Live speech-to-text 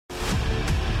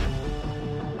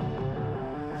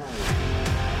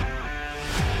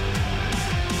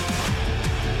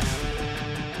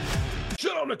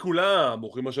לכולם,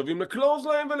 ברוכים השבים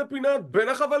לקלוזליין ולפינת בין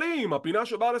החבלים, הפינה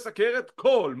שבאה לסקר את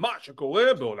כל מה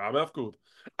שקורה בעולם ההפקות.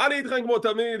 אני איתכם כמו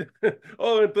תמיד,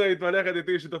 אורן טרייט, מניחת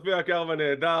איתי שותפי הקר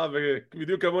והנהדר,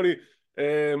 ובדיוק כמוני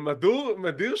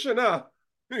מדיר שינה,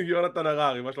 יונתן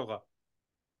הררי, מה שלומך?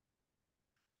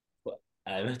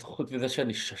 האמת, חוץ מזה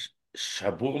שאני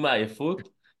שבור מעייפות,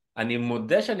 אני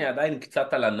מודה שאני עדיין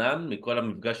קצת על ענן מכל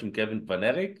המפגש עם קווין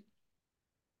ואריק,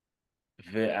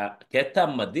 והקטע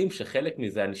המדהים שחלק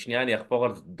מזה, אני אחפור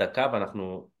על דקה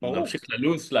ואנחנו ברור, נמשיך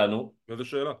ללו"ז שלנו, איזה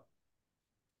שאלה.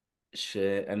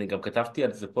 שאני גם כתבתי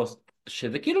על זה פוסט,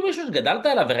 שזה כאילו מישהו שגדלת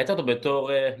עליו וראית אותו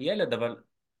בתור ילד, אבל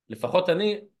לפחות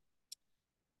אני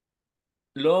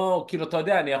לא, כאילו אתה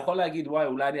יודע, אני יכול להגיד וואי,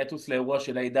 אולי אני אטוס לאירוע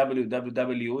של A.W.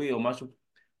 WWE או משהו.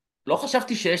 לא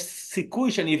חשבתי שיש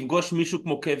סיכוי שאני אפגוש מישהו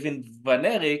כמו קווין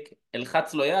ואריק,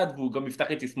 אלחץ לו יד והוא גם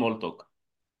יפתח איתי סמולטוק.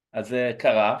 אז זה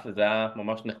קרה, וזה היה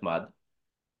ממש נחמד.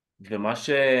 ומה ש...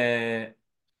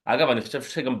 אגב, אני חושב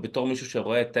שגם בתור מישהו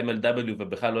שרואה את MLW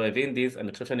ובכלל לא אוהב אינדיז,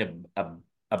 אני חושב שאני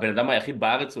הבן אדם היחיד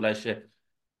בארץ אולי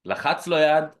שלחץ לו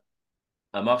יד,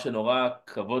 אמר שנורא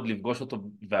כבוד לפגוש אותו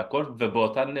והכל,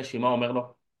 ובאותה נשימה אומר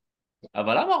לו,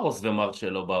 אבל למה רוס ומרשל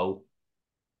לא באו?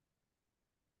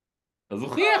 אז הוא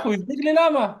חייך, הוא הסביר לי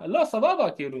למה. לא,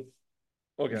 סבבה, כאילו.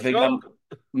 אוקיי, אז וגם קודם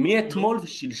מאתמול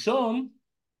ושלשום,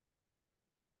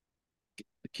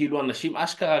 כאילו אנשים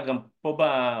אשכרה גם פה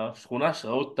בשכונה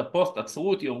שראו את הפוסט, עצרו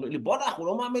אותי, אומרים לי בוא'נה, אנחנו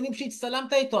לא מאמינים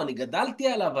שהצטלמת איתו, אני גדלתי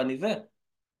עליו, אני זה.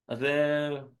 אז זה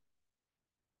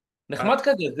נחמד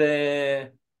כזה, זה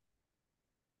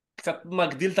קצת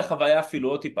מגדיל את החוויה אפילו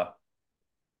עוד טיפה.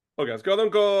 אוקיי, אז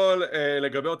קודם כל,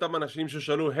 לגבי אותם אנשים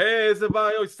ששאלו, היי, איזה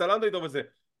בעיה, הצטלמת איתו וזה.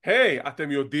 היי,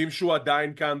 אתם יודעים שהוא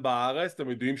עדיין כאן בארץ? אתם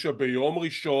יודעים שביום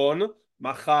ראשון,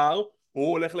 מחר,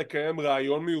 הוא הולך לקיים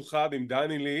ראיון מיוחד עם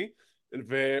דני לי,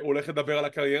 והוא הולך לדבר על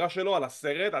הקריירה שלו, על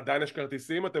הסרט, עדיין יש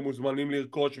כרטיסים, אתם מוזמנים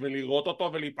לרכוש ולראות אותו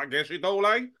ולהיפגש איתו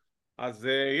אולי? אז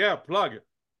פלאג,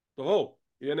 תבואו,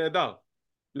 יהיה נהדר.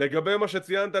 לגבי מה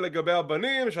שציינת לגבי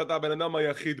הבנים, שאתה הבן אדם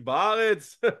היחיד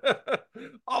בארץ,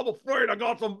 I'm afraid I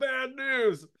got some bad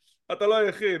news. אתה לא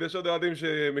היחיד, יש עוד ילדים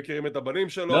שמכירים את הבנים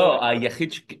שלו. לא,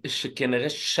 היחיד שכנראה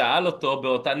שאל אותו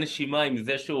באותה נשימה עם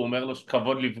זה שהוא אומר לו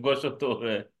שכבוד לפגוש אותו.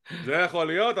 זה יכול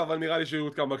להיות, אבל נראה לי שיהיו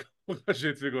עוד כמה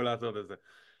שהצליחו לעשות את זה.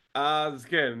 אז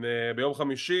כן, ביום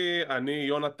חמישי אני,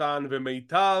 יונתן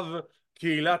ומיטב,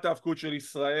 קהילת ההפקות של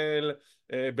ישראל,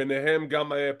 ביניהם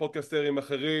גם פודקאסטרים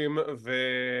אחרים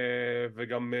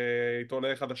וגם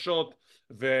עיתונאי חדשות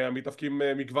והמתאפקים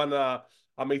מגוון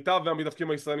המיטב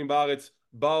והמתאפקים הישראלים בארץ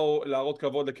באו להראות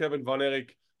כבוד לקווין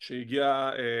ואריק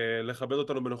שהגיע לכבד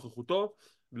אותנו בנוכחותו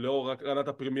לאור הקרנת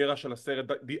הפרמיירה של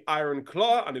הסרט The Iron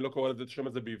Claw, אני לא קורא את השם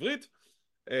הזה בעברית,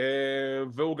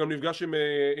 והוא גם נפגש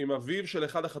עם אביו של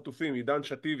אחד החטופים, עידן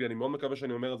שתיבי, אני מאוד מקווה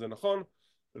שאני אומר את זה נכון,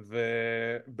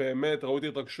 ובאמת ראו את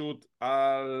התרגשות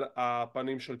על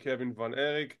הפנים של קווין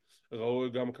ואריק,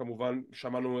 ראו גם כמובן,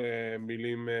 שמענו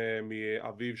מילים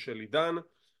מאביו של עידן,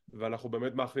 ואנחנו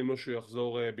באמת מאחלים לו שהוא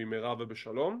יחזור במהרה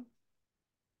ובשלום.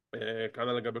 כאן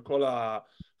לגבי כל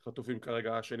החטופים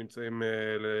כרגע שנמצאים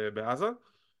בעזה.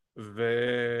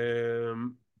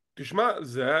 ותשמע,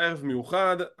 זה היה ערב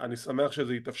מיוחד, אני שמח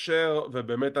שזה יתאפשר,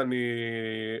 ובאמת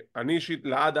אני אישית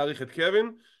לעד אעריך את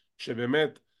קווין,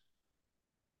 שבאמת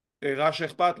הראה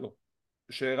שאכפת לו,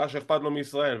 שהראה שאכפת לו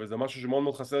מישראל, וזה משהו שמאוד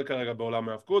מאוד חסר כרגע בעולם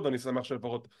ההאבקות, ואני שמח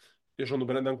שלפחות יש לנו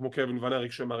בן אדם כמו קווין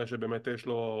ואריק שמראה שבאמת יש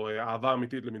לו אהבה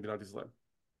אמיתית למדינת ישראל.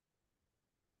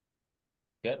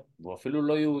 כן, הוא אפילו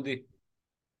לא יהודי.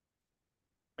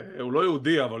 הוא לא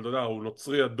יהודי, אבל אתה יודע, הוא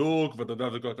נוצרי אדוק, ואתה יודע,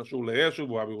 זה כבר קשור לישו,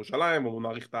 והוא היה בירושלים, הוא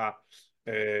מעריך את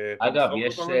אגב, המסורת וכל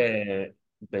יש... מיני.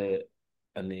 ב...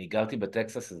 אני גרתי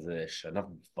בטקסס איזה שנה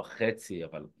וחצי,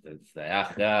 אבל זה היה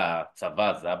אחרי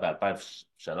הצבא, זה היה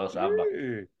ב-2003-2004.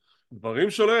 דברים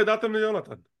שלא ידעתם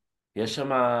ליונתן. יש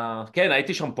שם... כן,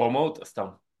 הייתי שם פרומוט, סתם.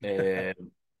 אה,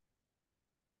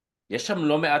 יש שם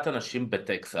לא מעט אנשים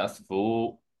בטקסס,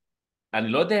 והוא... אני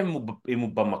לא יודע אם הוא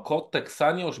במקור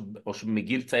טקסני, או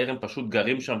שמגיל צעיר הם פשוט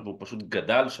גרים שם, והוא פשוט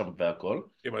גדל שם והכל.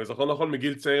 אם אני זוכר נכון,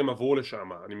 מגיל צעיר הם עברו לשם,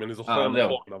 אני זוכר זהו.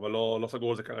 נכון, אבל לא סגרו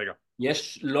על זה כרגע.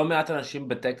 יש לא מעט אנשים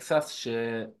בטקסס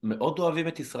שמאוד אוהבים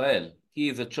את ישראל,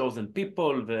 כי זה chosen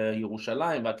people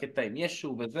וירושלים והקטע עם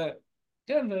ישו וזה,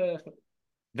 כן,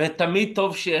 ותמיד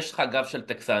טוב שיש לך גב של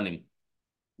טקסנים.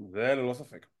 זה ללא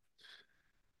ספק.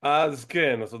 אז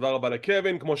כן, אז תודה רבה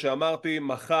לקווין, כמו שאמרתי,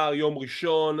 מחר יום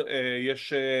ראשון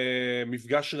יש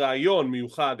מפגש ראיון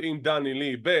מיוחד עם דני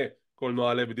לי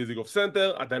בקולנוע לב בדיזיגוף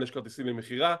סנטר, עדיין יש כרטיסים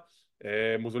למכירה,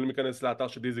 מוזמנים להיכנס לאתר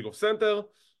של דיזיגוף סנטר,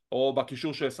 או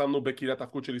בקישור ששמנו בקהילת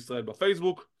ההפקות של ישראל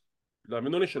בפייסבוק,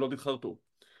 תאמינו לי שלא תתחרטו.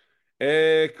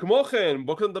 כמו כן,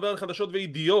 בואו נדבר על חדשות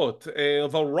וידיעות.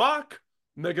 The Rock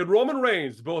נגד רומן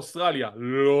ריינס באוסטרליה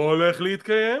לא הולך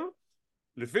להתקיים.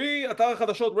 לפי אתר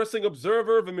החדשות Wrestling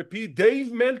Observer ומפי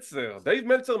דייב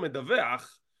מלצר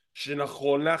מדווח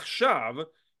שנכון לעכשיו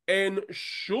אין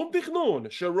שום תכנון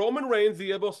שרומן ריינס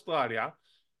יהיה באוסטרליה,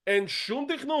 אין שום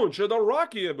תכנון שדה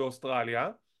רוק יהיה באוסטרליה,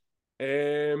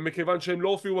 מכיוון שהם לא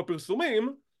הופיעו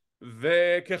בפרסומים,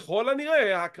 וככל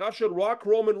הנראה הקרב של רוק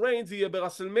רומן ריינס יהיה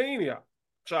ברסלמניה.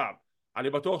 עכשיו, אני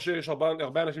בטוח שיש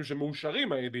הרבה אנשים שמאושרים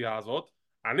מהידיעה הזאת,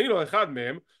 אני לא אחד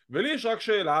מהם, ולי יש רק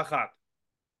שאלה אחת: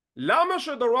 למה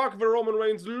שדה רוק ורומן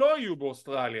ריינס לא יהיו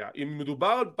באוסטרליה? אם מדובר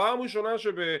על פעם ראשונה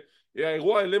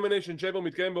שבאירוע אלימיניישן צ'יימבר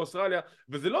מתקיים באוסטרליה,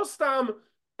 וזה לא סתם,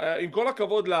 עם כל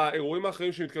הכבוד לאירועים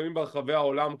האחרים שמתקיימים ברחבי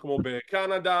העולם כמו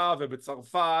בקנדה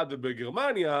ובצרפת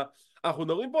ובגרמניה, אנחנו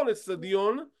מדברים פה על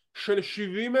אצטדיון של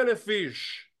 70,000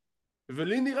 איש,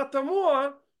 ולי נראה תמוה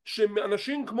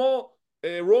שאנשים כמו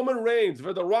רומן ריינס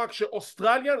ודה רוק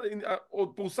שאוסטרליה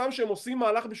עוד פורסם שהם עושים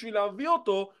מהלך בשביל להביא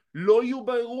אותו לא יהיו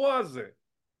באירוע הזה.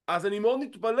 אז אני מאוד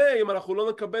מתפלא אם אנחנו לא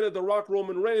נקבל את The Rock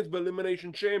Roman Reigns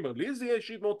ב-Elimination Chamber. לי זה יהיה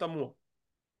אישית מאוד תמוה.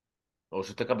 או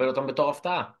שתקבל אותם בתור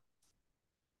הפתעה.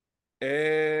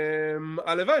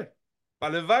 הלוואי.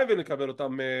 הלוואי ונקבל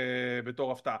אותם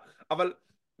בתור הפתעה. אבל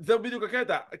זהו בדיוק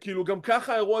הקטע. כאילו גם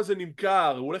ככה האירוע הזה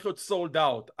נמכר, הוא הולך להיות sold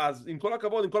out. אז עם כל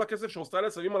הכבוד, עם כל הכסף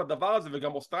שאוסטרליה שמים על הדבר הזה,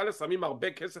 וגם אוסטרליה שמים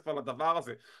הרבה כסף על הדבר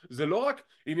הזה, זה לא רק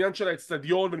עניין של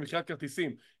האצטדיון ולמכירת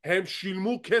כרטיסים. הם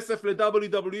שילמו כסף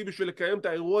ל-WWE בשביל לקיים את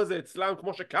האירוע הזה אצלם,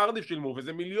 כמו שקרדיף שילמו,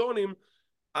 וזה מיליונים.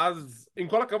 אז עם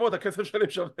כל הכבוד, הכסף שלהם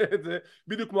שווה את זה,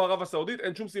 בדיוק כמו ערב הסעודית.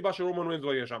 אין שום סיבה שרומן ריינס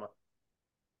לא יהיה שם.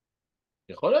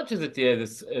 יכול להיות שזה תהיה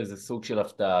איזה סוג של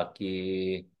הפתעה,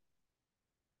 כי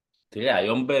תראה,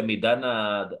 היום בעידן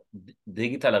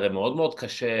הדיגיטל הרי מאוד מאוד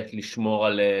קשה לשמור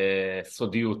על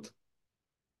סודיות.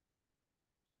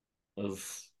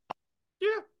 אז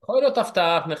Yeah. יכול להיות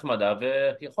הפתעה נחמדה,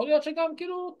 ויכול להיות שגם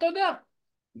כאילו, אתה יודע,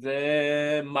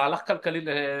 זה מהלך כלכלי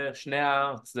לשני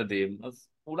הצדדים, אז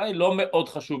אולי לא מאוד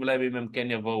חשוב להם אם הם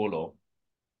כן יבואו או לא.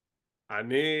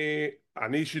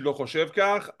 אני אישית לא חושב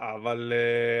כך, אבל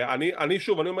אני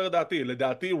שוב, אני אומר דעתי,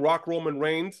 לדעתי רוק רומן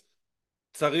ריינס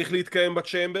צריך להתקיים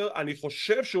בצ'יימבר, אני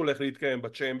חושב שהוא הולך להתקיים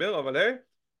בצ'יימבר, אבל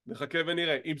נחכה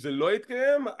ונראה. אם זה לא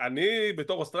יתקיים, אני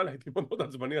בתור אוסטרליה הייתי מאוד מאוד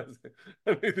עצבני על זה.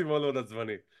 אני הייתי מאוד מאוד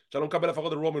עצבני. שאני לא מקבל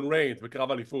לפחות את רומן ריינס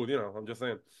בקרב אליפות, you know, I'm just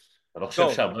saying. אתה לא חושב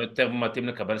טוב, שהרבה יותר מתאים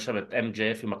לקבל שם את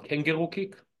MJF עם הקנגרו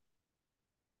קיק?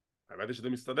 האמת היא שזה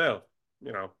מסתדר, you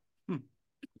know.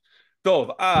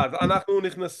 טוב, אז אנחנו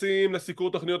נכנסים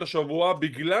לסיקור תוכניות השבוע.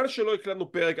 בגלל שלא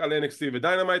הקלטנו פרק על NXT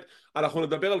ודינמיט, אנחנו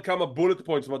נדבר על כמה בולט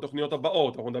פוינטס מהתוכניות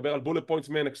הבאות. אנחנו נדבר על בולט פוינטס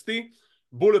מ-NXT,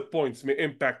 בולט פוינטס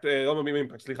מאימפקט, לא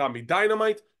מאימפקט, סליחה,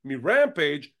 מדינמיט,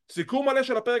 מרמפייג, סיקור מלא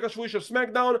של הפרק השבועי של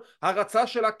סמאקדאון, הרצה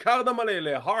של הקארד המלא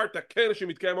להארט הקל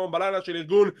שמתקיים היום בלילה של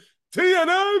ארגון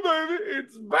TNA baby,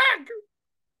 it's back!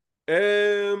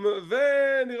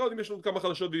 ונראה עוד אם יש לנו כמה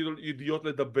חדשות וידיעות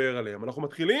לדבר עליהם. אנחנו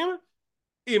מתחילים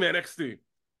עם NXT.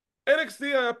 NXT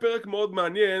היה פרק מאוד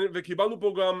מעניין, וקיבלנו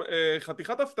פה גם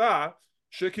חתיכת הפתעה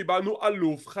שקיבלנו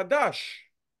אלוף חדש.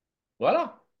 וואלה.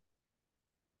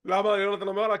 למה יונתן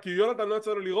אומר לה? כי יונתן לא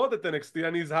יצא לו לראות את NXT,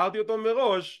 אני הזהרתי אותו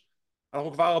מראש.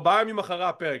 אנחנו כבר 4 ימים אחרי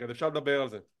הפרק, אז אפשר לדבר על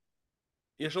זה.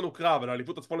 יש לנו קרב על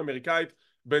האליפות הצפון אמריקאית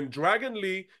בין דרגן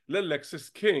לי ללקסס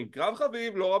קינג. קרב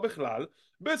חביב, לא רע בכלל.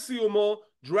 בסיומו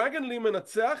דרגן לי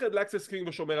מנצח את לקסס קינג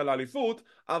ושומר על האליפות,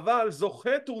 אבל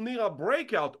זוכה טורניר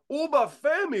הברייקאוט אובה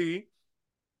פמי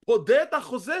פודה את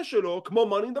החוזה שלו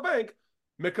כמו money in the bank,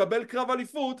 מקבל קרב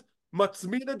אליפות,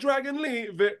 מצמיד את דרגן לי,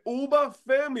 ואובה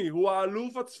פמי הוא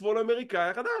האלוף הצפון אמריקאי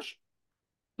החדש.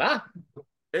 מה?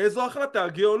 איזו החלטה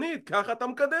גאונית, ככה אתה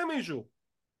מקדם מישהו.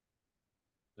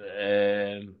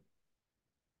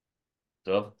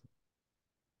 טוב.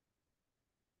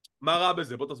 מה רע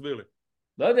בזה? בוא תסביר לי.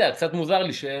 לא יודע, קצת מוזר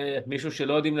לי שמישהו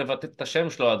שלא יודעים לבטא את השם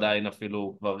שלו עדיין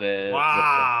אפילו כבר זוכר.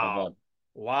 וואו, אבל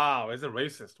וואו, איזה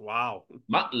רייסיסט, וואו.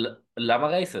 מה? למה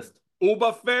רייססט?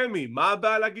 אובה פמי, מה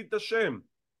הבעיה להגיד את השם?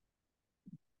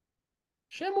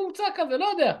 שם מומצא כזה, לא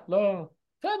יודע, לא...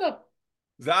 בסדר.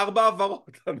 זה 4 עברות,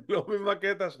 אני לא מבין מה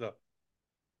הקטע שלך.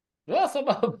 לא,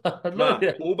 סבבה, לא מה,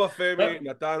 יודע. אובה פמי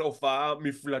נתן הופעה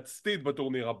מפלצתית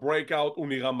בטורניר הברייקאוט, הוא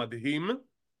נראה מדהים,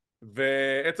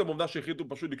 ועצם העובדה שהחליטו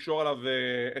פשוט לקשור עליו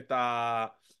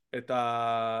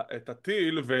את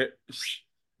הטיל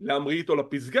ולהמריא איתו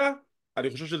לפסגה, אני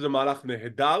חושב שזה מהלך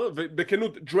נהדר.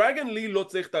 ובכנות, דרגן לי לא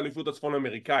צריך את האליפות הצפון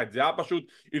אמריקאית, זה היה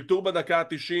פשוט אלתור בדקה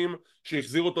ה-90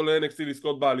 שהחזיר אותו ל-NXT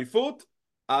לזכות באליפות,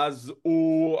 אז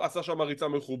הוא עשה שם ריצה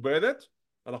מכובדת,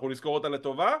 אנחנו נזכור אותה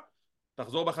לטובה.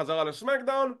 תחזור בחזרה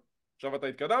לסמאקדאון, עכשיו אתה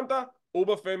התקדמת,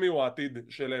 ובפמי הוא העתיד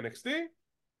של NXT,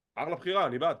 אחלה בחירה,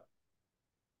 אני בעד.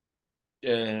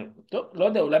 טוב, לא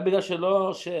יודע, אולי בגלל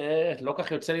שלא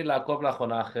כך יוצא לי לעקוב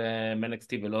לאחרונה אחרי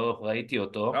NXT ולא ראיתי זה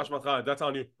אותו, אשמתך, that's on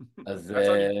you. אז that's on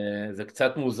you. זה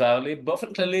קצת מוזר לי.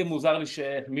 באופן כללי מוזר לי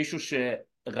שמישהו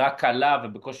שרק עלה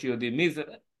ובקושי יודעים מי זה,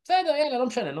 בסדר, יאללה, לא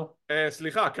משנה, נו.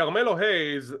 סליחה, קרמלו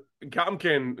הייז גם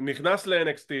כן נכנס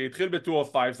ל-NXT, התחיל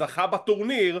ב-205, זכה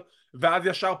בטורניר, ואז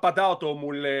ישר פדה אותו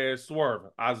מול סוורב,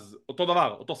 אז אותו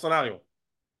דבר, אותו סנריו.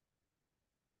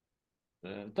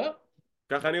 טוב.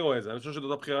 ככה אני רואה את זה, אני חושב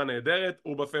שזאת הבחירה נהדרת,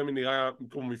 הוא בפמי נראה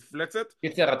כמו מפלצת.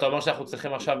 קיצר, אתה אומר שאנחנו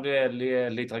צריכים עכשיו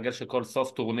להתרגל שכל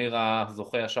סוף טורניר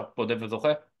הזוכה ישר פודה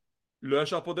וזוכה? לא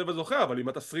ישר פודה וזוכה, אבל אם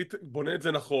התסריט בונה את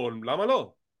זה נכון, למה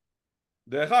לא?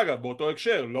 דרך אגב, באותו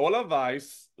הקשר, לולה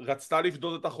וייס רצתה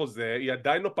לפדות את החוזה, היא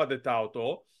עדיין לא פדתה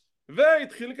אותו,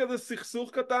 והתחיל כזה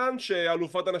סכסוך קטן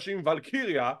שאלופת הנשים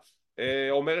ולקיריה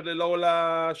אומרת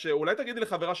ללולה שאולי תגידי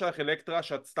לחברה שלך אלקטרה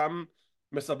שאת סתם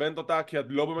מסבנת אותה כי את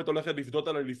לא באמת הולכת לפדות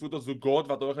על אליפות הזוגות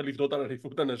ואת הולכת לפדות על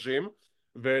אליפות הנשים,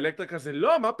 ואלקטרה כזה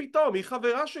לא, מה פתאום, היא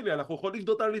חברה שלי, אנחנו יכולים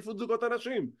לפדות על אליפות זוגות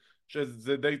הנשים,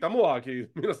 שזה די תמוה כי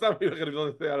מן הסתם היא הולכת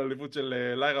לפדות על אליפות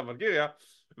של ליירה ולקיריה.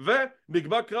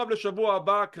 ונקבע קרב לשבוע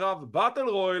הבא, קרב באטל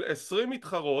רויאל, 20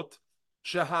 מתחרות,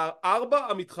 שהארבע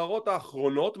המתחרות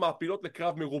האחרונות מעפילות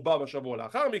לקרב מרובע בשבוע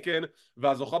לאחר מכן,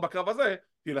 והזוכה בקרב הזה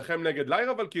תילחם נגד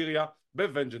ליירה ולקיריה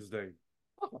בוונג'נס דיי.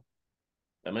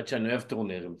 באמת שאני אוהב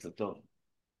טורנירים, זה טוב.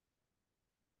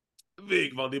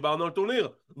 וכבר דיברנו על טורניר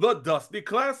The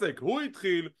Dusty Classic, הוא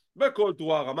התחיל בכל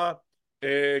תרועה רמה.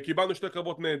 קיבלנו שתי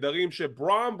קרבות נהדרים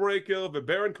שבראון ברייקר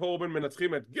וברן קורבן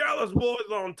מנצחים את גלס בויז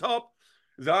on top.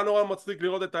 זה היה נורא מצחיק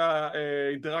לראות את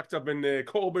האינטראקציה בין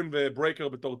קורבן וברייקר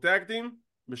בתור טאג-טים,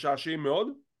 משעשעים מאוד,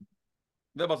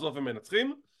 ובסוף הם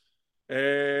מנצחים,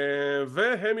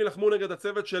 והם ילחמו נגד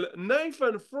הצוות של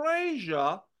ניית'ן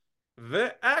פרייזר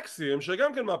ואקסיום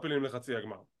שגם כן מעפילים לחצי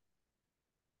הגמר.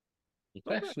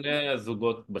 יפה, שני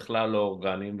זוגות בכלל לא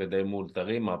אורגניים ודי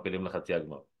מאולתרים, מעפילים לחצי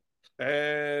הגמר.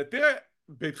 תראה,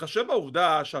 בהתחשב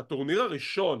בעובדה שהטורניר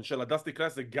הראשון של הדסטי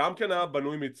קלאסיק גם כן היה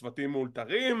בנוי מצוותים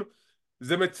מאולתרים,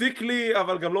 זה מציק לי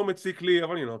אבל גם לא מציק לי,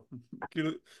 אבל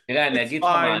כאילו תראה, אני it's אגיד לך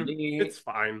מה, fine, it's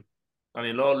fine.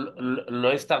 אני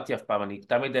לא הסתרתי אף פעם, אני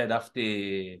תמיד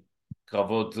העדפתי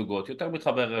קרבות זוגות, יותר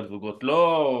מתחבר לזוגות,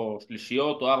 לא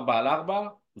שלישיות או 4 על 4,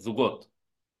 זוגות.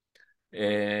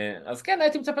 אז כן,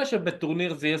 הייתי מצפה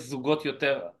שבטורניר זה יהיה זוגות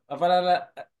יותר, אבל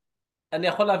אני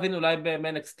יכול להבין אולי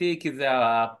ב-NXT כי זה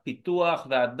הפיתוח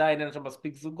ועדיין אין שם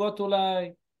מספיק זוגות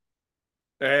אולי.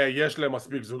 יש להם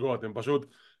מספיק זוגות, הם פשוט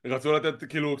רצו לתת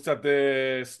כאילו קצת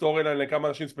סטורי ליין לכמה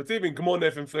אנשים ספציפיים כמו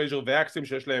נפן פרייזר ואקסים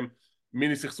שיש להם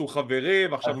מיני סכסוך חברי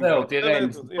ועכשיו אז הם זהו, באים תראה,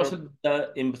 לצוות,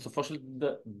 אם בסופו של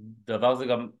דבר זה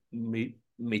גם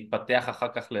מתפתח אחר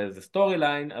כך לאיזה סטורי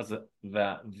ליין,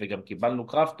 וגם קיבלנו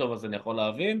קרב טוב, אז אני יכול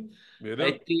להבין. בדיוק.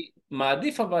 הייתי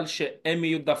מעדיף אבל שהם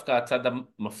יהיו דווקא הצד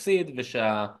המפסיד,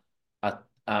 ושהטג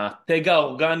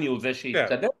האורגני הוא זה כן,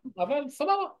 שיתקדם, אבל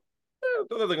סבבה.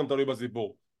 אתה יודע, זה גם תלוי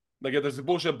בסיפור. נגיד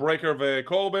הסיפור של ברייקר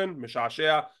וקורבן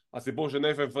משעשע, הסיפור של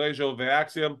נפן פרייזר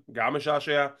ואקסיום גם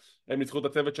משעשע, הם ניצחו את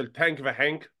הצוות של טנק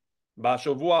והנק.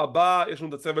 בשבוע הבא יש לנו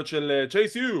את הצוות של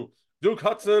צ'ייס יו, דוק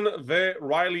הודסון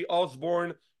וריילי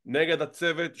אוסבורן נגד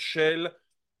הצוות של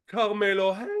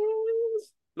קרמלו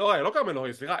הייז, לא קרמלו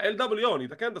הייז, סליחה, LWO, אני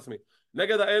אתקן את עצמי,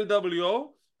 נגד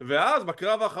ה-LWO, ואז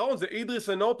בקרב האחרון זה אידריס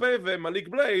אנופה ומליק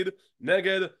בלייד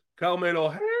נגד קרמלו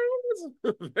הייז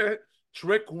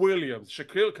וטרק וויליאמס,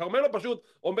 שקרמלו פשוט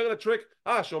אומר לטרק,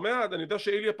 שומע, אני יודע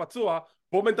שאיליה פצוע,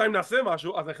 בוא בינתיים נעשה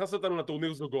משהו, אז נכנס אותנו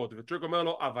לטורניר זוגות, וטרק אומר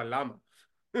לו, אבל למה?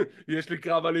 יש לי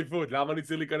קרב אליפות, למה אני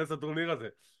צריך להיכנס לטורניר הזה?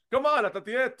 כמובן, אתה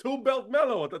תהיה 2 belt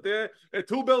mellow, אתה תהיה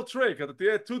 2 belt trick, אתה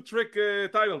תהיה 2 trick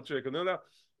title trick, אני יודע,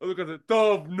 אז הוא כזה,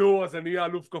 טוב, נו, אז אני אהיה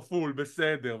אלוף כפול,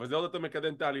 בסדר, וזה עוד יותר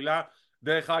מקדם את העלילה.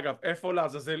 דרך אגב, איפה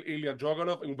לעזאזל איליה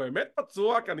ג'וגנוב? הוא באמת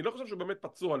פצוע? כי אני לא חושב שהוא באמת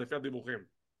פצוע לפי הדיווחים.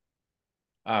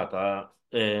 אתה...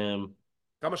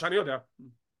 כמה שאני יודע.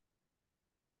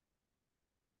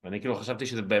 אני כאילו חשבתי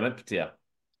שזה באמת פציעה.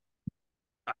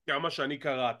 כמה שאני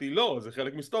קראתי, לא, זה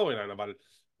חלק מסטורי ליין, אבל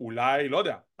אולי, לא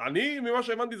יודע. אני, ממה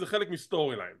שהבנתי, זה חלק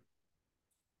מסטורי ליין.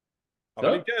 אבל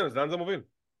אם טוב? כן, אז לאן זה מוביל?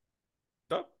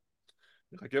 טוב,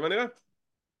 נחכה ונראה.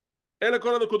 אלה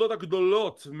כל הנקודות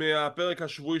הגדולות מהפרק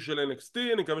השבועי של NXT,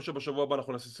 אני מקווה שבשבוע הבא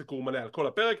אנחנו נעשה סיקור מלא על כל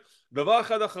הפרק. דבר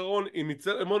אחד אחרון, אם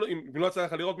לא יצא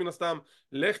לך לראות מן הסתם,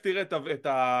 לך תראה את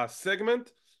הסגמנט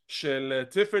של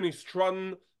טיפני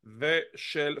סטרון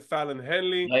ושל פאלן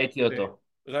הנלי. ראיתי אותו.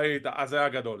 ראית, אז זה היה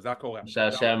גדול, זה היה קורע.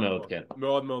 משעשע מאוד, כן.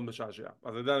 מאוד מאוד משעשע.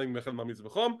 אז זה אני בהחלט ממליץ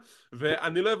בחום.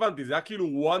 ואני לא הבנתי, זה היה כאילו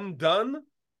one done?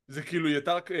 זה כאילו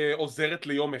יותר עוזרת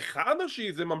ליום אחד או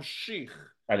שזה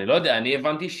ממשיך? אני לא יודע, אני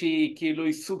הבנתי שהיא כאילו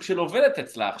היא סוג של עובדת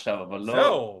אצלה עכשיו, אבל לא...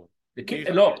 זהו.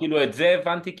 לא, כאילו את זה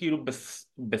הבנתי כאילו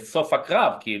בסוף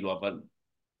הקרב, כאילו, אבל...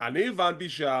 אני הבנתי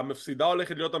שהמפסידה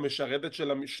הולכת להיות המשרתת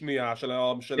של השנייה, של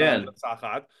כן.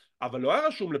 המנצחת, אבל לא היה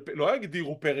רשום, לא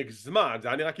הגדירו פרק זמן, זה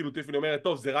היה נראה כאילו טיפני אומרת,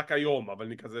 טוב, זה רק היום, אבל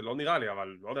אני כזה, לא נראה לי,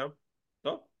 אבל לא יודע.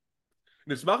 טוב.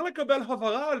 נשמח לקבל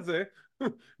הבהרה על זה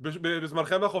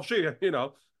בזמנכם החופשי, you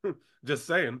know, just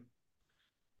saying.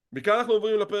 מכאן אנחנו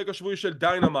עוברים לפרק השבועי של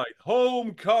דינמיט,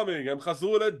 Homecoming, הם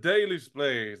חזרו לדייליס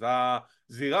פלייס,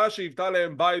 הזירה שהיוותה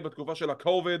להם בית בתקופה של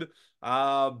הקוביד,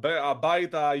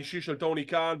 הבית האישי של טוני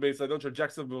קאן באצטדיון של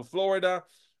ג'קסונוויל פלורידה,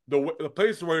 the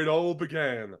place where it all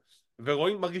began,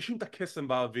 ורואים, מרגישים את הקסם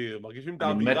באוויר, מרגישים את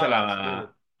אני מת האווירה על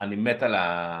הקסמת. אני מת על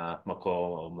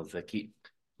המקום הזה, כי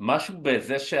משהו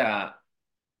בזה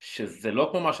שזה לא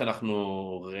כמו מה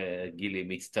שאנחנו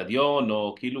רגילים, אצטדיון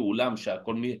או כאילו אולם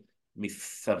שהכל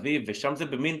מסביב, ושם זה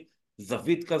במין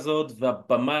זווית כזאת,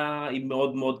 והבמה היא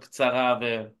מאוד מאוד קצרה,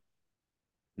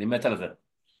 ואני מת על זה.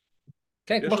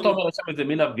 כן, כמו יש שאתה לנו, אומר, יש שם איזה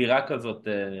מין אווירה כזאת.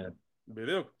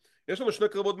 בדיוק, יש לנו שני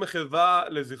קרבות מחווה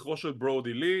לזכרו של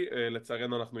ברודי לי,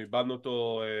 לצערנו אנחנו איבדנו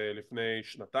אותו לפני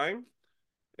שנתיים,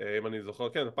 אם אני זוכר,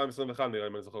 כן, 2021 נראה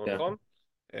אם אני זוכר כן. נכון.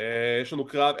 יש לנו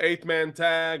קרב 8-man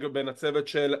tag בין הצוות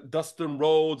של דוסטין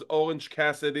רודס, אורנג'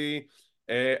 קאסידי,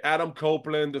 אדם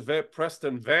קופלנד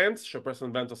ופרסטון ונס,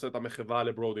 שפרסטון ונס עושה את המחווה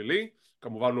לברודי לי,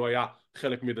 כמובן הוא היה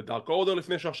חלק מ-The Dark Order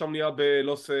לפני שעכשיו נהיה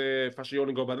בלוס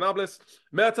פשיונינגו בנבלס.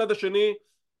 מהצד השני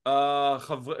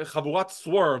חבורת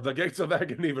סוורב, The Gates of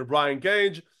Agony ובריאן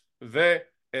קייג'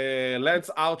 ולנס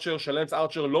ארצ'ר, שלנס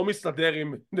ארצ'ר לא מסתדר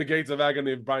עם The Gates of Agony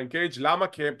ובריאן קייג'. למה?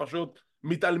 כי הם פשוט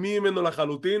מתעלמים ממנו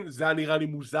לחלוטין, זה היה נראה לי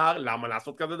מוזר, למה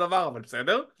לעשות כזה דבר, אבל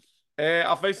בסדר.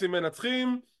 הפייסים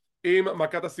מנצחים עם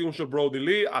מכת הסיום של ברודי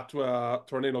לי,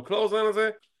 הטורנדו קלוזליין הזה,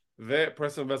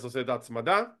 ופרסטון ונס עושה את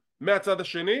ההצמדה. מהצד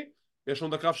השני יש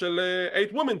לנו את הקרב של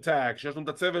 8 women tag, שיש לנו את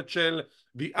הצוות של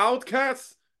The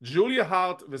Outcasts, ג'וליה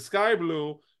הארט וסקאי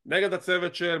בלו, נגד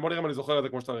הצוות של, בוא נראה אם אני זוכר את זה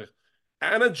כמו שצריך,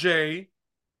 אנה ג'יי,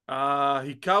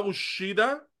 היקרו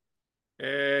שידה,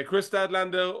 קריס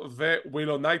טאדלנדר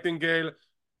ווילו נייטינגייל.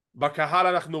 בקהל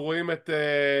אנחנו רואים את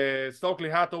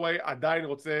סטוקלי האטווי עדיין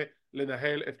רוצה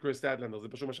לנהל את קריס טאדלנדר, זה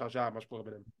פשוט משעשע מה שקורה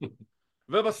ביניהם.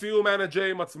 ובסיום אנה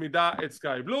ג'יי מצמידה את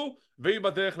סקאי בלו, והיא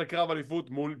בדרך לקרב אליפות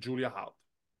מול ג'וליה הארט.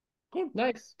 קול.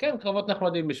 נייס, כן, קרבות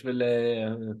נחמדים בשביל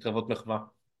קרבות מחווה.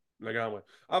 לגמרי.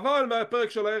 אבל מהפרק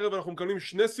של הערב אנחנו מקבלים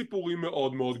שני סיפורים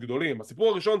מאוד מאוד גדולים.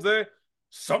 הסיפור הראשון זה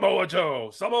סמואו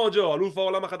ג'ו. סמואו ג'ו, אלוף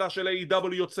העולם החדש של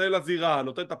A.E.W. יוצא לזירה,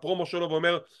 נותן את הפרומו שלו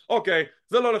ואומר, אוקיי,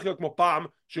 זה לא הולך להיות כמו פעם,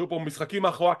 שיהיו פה משחקים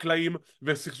מאחורי הקלעים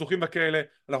וסכסוכים וכאלה,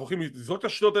 אנחנו הולכים לזרוק את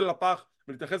השטויות האלה לפח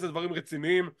ולהתייחס לדברים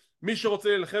רציניים. מי שרוצה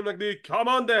להילחם נגדי, come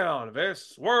on down,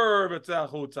 וסוורב יוצא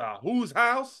החוצה. Whose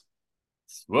house?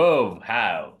 סווב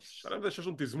האוס. שלם זה שיש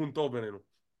לנו תזמון טוב בינינו.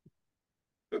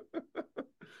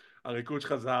 הריקוד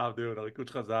שלך זהב, דיון, הריקוד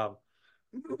שלך זהב.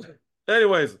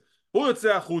 anyways, הוא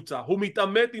יוצא החוצה, הוא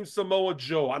מתעמת עם סמואו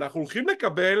ג'ו, אנחנו הולכים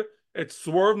לקבל את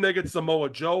סוורב נגד סמואו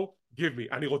ג'ו, give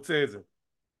me, אני רוצה את זה.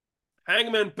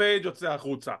 הנגמן פייג' יוצא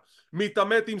החוצה,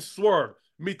 מתעמת עם סוורב,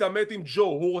 מתעמת עם ג'ו,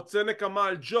 הוא רוצה נקמה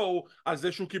על ג'ו על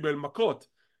זה שהוא קיבל מכות.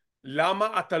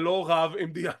 למה אתה לא רב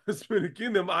עם דיאנס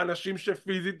קינגדום, האנשים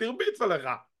שפיזית הרביץ עליך?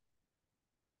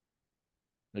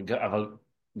 אבל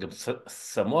גם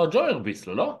סמואו ג'ו הרביץ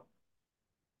לו, לא?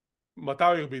 מתי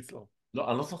הוא הרביץ לו? לא,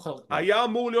 אני לא זוכר. היה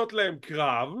אמור להיות להם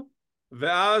קרב,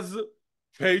 ואז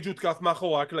פייג' הותקף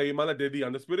מאחורי הקלעים על ידי The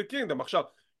Undisputed Kingdom. עכשיו,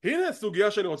 הנה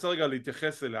הסוגיה שאני רוצה רגע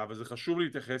להתייחס אליה, וזה חשוב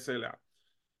להתייחס אליה.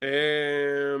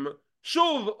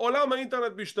 שוב, עולם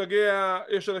האינטרנט משתגע,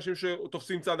 יש אנשים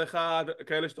שתופסים צד אחד,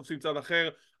 כאלה שתופסים צד אחר.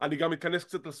 אני גם מתכנס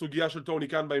קצת לסוגיה של טוני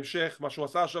כאן בהמשך, מה שהוא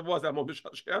עשה השבוע זה היה מאוד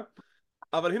משעשע.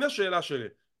 אבל הנה השאלה שלי,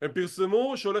 הם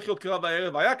פרסמו שהולך להיות קרב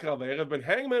הערב, היה קרב הערב בין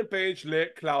הנגמן פייג'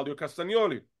 לקלאודיו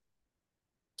קסטניולי.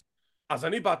 אז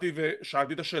אני באתי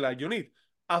ושאלתי את השאלה ההגיונית,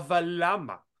 אבל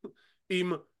למה?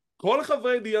 אם כל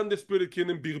חברי The Undisputed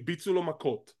Kingdom ברביצו לו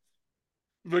מכות,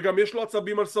 וגם יש לו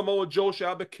עצבים על סמואו ג'ו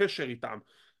שהיה בקשר איתם,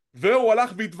 והוא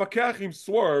הלך והתווכח עם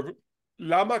סוורב,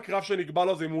 למה הקרב שנקבע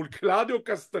לו זה מול קלאודיו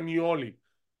קסטניולי?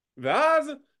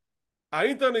 ואז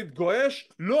האינטרנט גועש,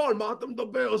 לא, על מה אתה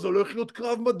מדבר? זה הולך להיות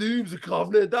קרב מדהים, זה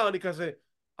קרב נהדר. אני כזה,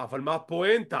 אבל מה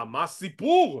הפואנטה? מה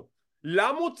הסיפור?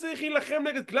 למה הוא צריך להילחם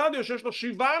נגד קלאודיו שיש לו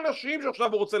 7 אנשים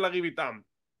שעכשיו הוא רוצה לריב איתם?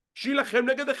 שילחם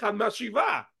נגד אחד מה7.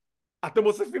 אתם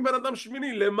מוסיפים בן אדם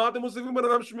שמיני, למה אתם מוסיפים בן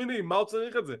אדם שמיני? מה הוא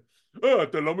צריך את זה?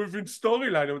 אתה לא מבין סטורי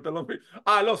ליין, אתה לא מבין...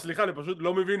 לא, סליחה, אני פשוט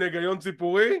לא מבין היגיון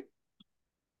ציפורי.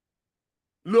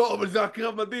 לא, אבל זה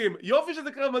הקרב מדהים. יופי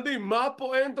שזה קרב מדהים. מה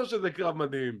הפואנטה שזה קרב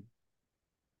מדהים?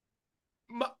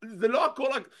 מה, זה לא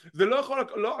הכל, זה לא יכול,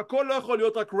 לא, הכל לא יכול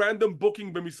להיות רק רנדום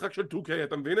בוקינג במשחק של 2K,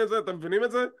 אתה מבין את זה? אתם מבינים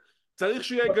את זה? צריך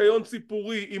שיהיה היגיון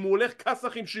ציפורי. אם הוא הולך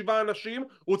כסח עם 7 אנשים,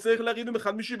 הוא צריך להריד עם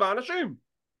אחד מ7 אנשים.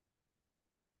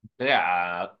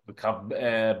 תראה, הקרב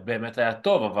באמת היה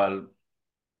טוב, אבל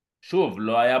שוב,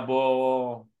 לא היה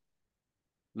בו,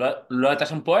 לא הייתה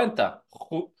שם פואנטה,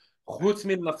 חוץ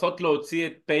מלנסות להוציא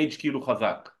את פייג' כאילו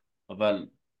חזק, אבל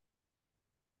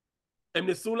הם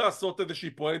ניסו לעשות איזושהי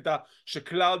פואנטה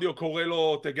שקלאודיו קורא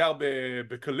לו תיגר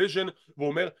בקוליז'ן, והוא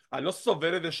אומר, אני לא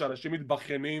סובל את זה שאנשים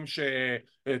מתבכיינים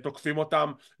שתוקפים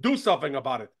אותם, do something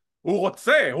about it. הוא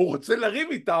רוצה לריב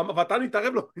איתם, אבל אתה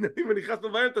מתערב לו בעניינים ונכנס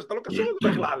לו באמצע שאתה לא קשור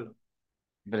לזה בכלל.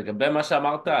 ולגבי מה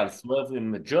שאמרת על סוורב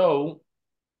עם ג'ו,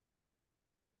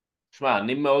 שמע,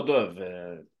 אני מאוד אוהב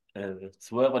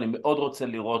סוורב, אני מאוד רוצה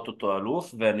לראות אותו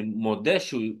אלוף, ואני מודה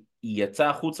שהוא יצא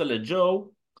החוצה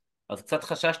לג'ו, אז קצת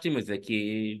חששתי מזה,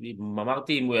 כי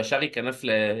אמרתי אם הוא ישר ייכנס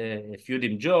לפיוד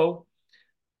עם ג'ו,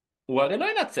 הוא הרי לא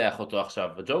ינצח אותו עכשיו,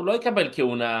 ג'ו לא יקבל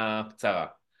כהונה קצרה.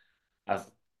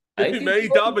 אז עם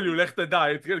הייתי A.W. לך תדע,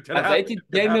 אז הייתי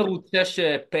די מרוצה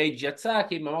שפייג' יצא,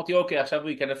 כי אמרתי אוקיי, עכשיו הוא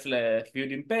ייכנס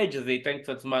לפיוד עם פייג', אז זה ייתן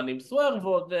קצת זמן עם סוורב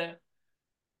ועוד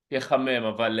יחמם,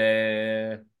 אבל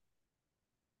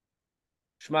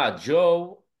שמע,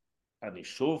 ג'ו, אני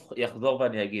שוב אחזור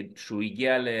ואני אגיד, שהוא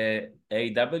הגיע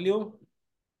ל-AW,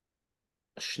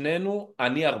 שנינו,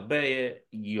 אני הרבה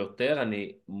יותר,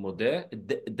 אני מודה,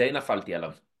 די נפלתי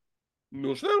עליו.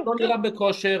 נו שנינו, לא כן. נראה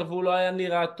בכושר והוא לא היה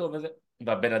נראה טוב וזה,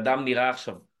 והבן אדם נראה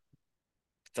עכשיו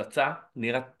פצצה,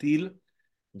 נראה טיל,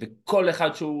 וכל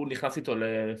אחד שהוא נכנס איתו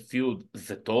לפיוד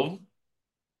זה טוב,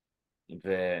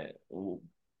 והוא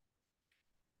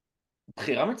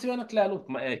בחירה מצוינת לאלוף,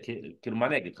 כאילו מה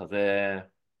אני אגיד לך, זה...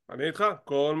 אני איתך,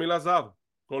 כל מילה זהב.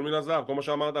 כל מילה זהב, כל מה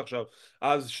שאמרת עכשיו.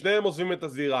 אז שניהם עוזבים את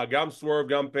הזירה, גם סוורב,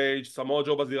 גם פייג', סמואל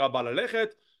ג'ו בזירה בא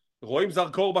ללכת, רואים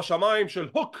זרקור בשמיים של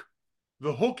הוק,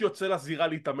 והוק יוצא לזירה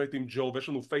להתעמת עם ג'ו, ויש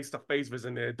לנו פייס טו פייס וזה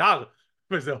נהדר,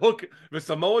 וזה הוק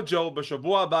וסמואל ג'ו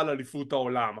בשבוע הבא לאליפות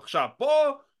העולם. עכשיו פה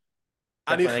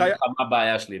תכף אני אני אגיד חייב... לך מה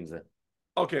הבעיה שלי עם זה.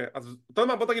 אוקיי, אז אתה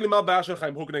יודע מה, בוא תגיד לי מה הבעיה שלך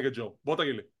עם הוק נגד ג'ו, בוא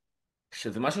תגיד לי.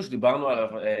 שזה משהו שדיברנו עליו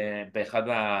באחד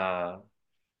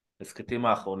ההסכתים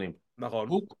האחרונים. נכון.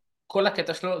 הוא, כל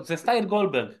הקטע שלו זה סטייל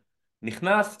גולדברג,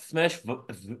 נכנס, סמש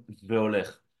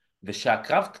והולך.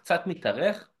 ושהקרב קצת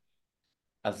מתארך,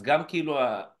 אז גם כאילו,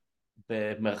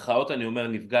 במרכאות אני אומר,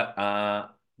 נפגע,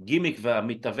 הגימיק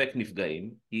והמתאבק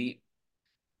נפגעים, כי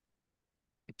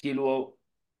כאילו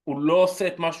הוא לא עושה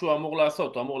את מה שהוא אמור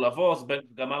לעשות, הוא אמור לבוא, אז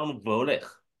גמרנו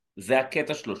והולך. זה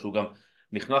הקטע שלו, שהוא גם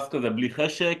נכנס כזה בלי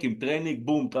חשק, עם טריינינג,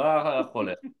 בום, טרח,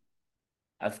 הולך.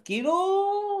 אז כאילו,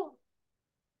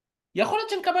 יכול להיות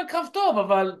שנקבל קרב טוב,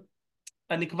 אבל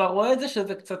אני כבר רואה את זה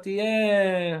שזה קצת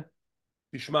יהיה...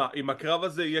 תשמע, אם הקרב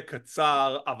הזה יהיה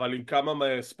קצר, אבל עם כמה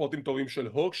ספוטים טובים של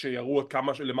הוק, שיראו עד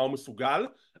כמה, למה הוא מסוגל,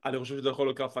 אני חושב שזה יכול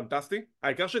להיות קרב פנטסטי.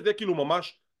 העיקר שזה יהיה כאילו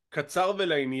ממש קצר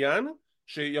ולעניין,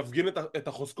 שיפגין את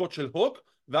החוזקות של הוק,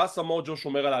 ואז סמואל ג'ו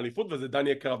שומר על האליפות, וזה דן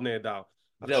יהיה קרב נהדר.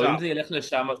 זהו, אם עכשיו, זה ילך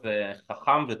לשם זה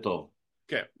חכם וטוב.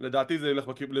 כן, לדעתי זה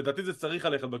ילך לדעתי זה צריך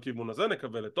ללכת בכיוון הזה,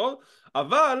 נקווה לטוב,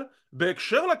 אבל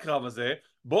בהקשר לקרב הזה,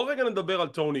 בואו רגע נדבר על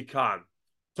טוני קאן.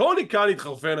 טוני קאן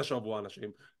התחרפן השבוע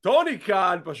אנשים. טוני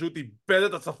קאן פשוט איבד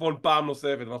את הצפון פעם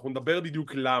נוספת, ואנחנו נדבר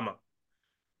בדיוק למה.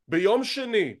 ביום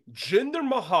שני, ג'ינדר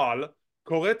מהל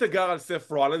קורא תיגר על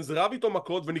סף רולנס, רב איתו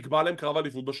מכות ונקבע להם קרב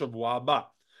אליפות בשבוע הבא.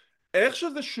 איך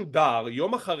שזה שודר,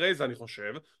 יום אחרי זה אני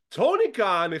חושב, טוני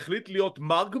קאן החליט להיות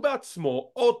מרק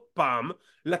בעצמו עוד פעם,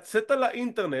 לצאת על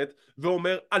האינטרנט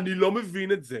ואומר אני לא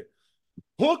מבין את זה.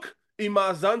 הוק עם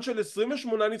מאזן של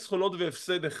 28 ניצחונות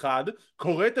והפסד אחד,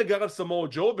 קורא תיגר על סמואל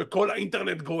ג'ו וכל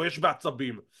האינטרנט גועש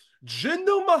בעצבים.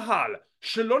 ג'ינדר מהל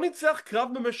שלא ניצח קרב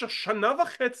במשך שנה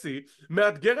וחצי,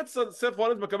 מאתגר את סף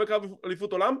רולנס מקבל קרב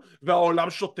אליפות עולם והעולם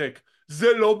שותק.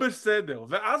 זה לא בסדר.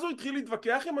 ואז הוא התחיל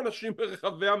להתווכח עם אנשים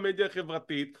ברחבי המדיה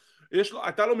החברתית,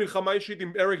 הייתה לו מלחמה אישית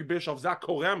עם אריק בישוף, זה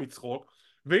הקורע מצחוק.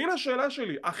 והנה השאלה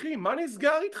שלי, אחי, מה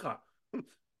נסגר איתך?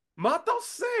 מה אתה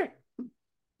עושה?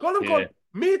 קודם כל, תראה,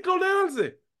 מי התלונן על זה?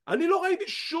 אני לא ראיתי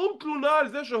שום תלונה על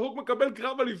זה שהוק מקבל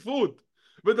קרב אליפות.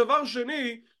 ודבר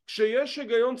שני, כשיש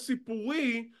היגיון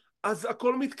סיפורי, אז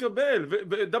הכל מתקבל,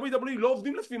 ו-WWE לא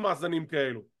עובדים לפי מאזנים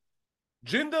כאלו.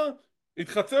 ג'ינדר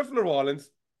התחצף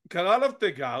לרולנס, קרא עליו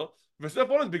תיגר, וסף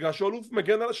רולנס בגלל שהוא אלוף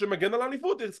שמגן על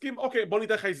האליפות, הסכים, אוקיי, בוא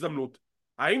ניתן לך הזדמנות.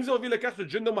 האם זה הוביל לכך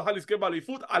שג'ינדר מחל יזכה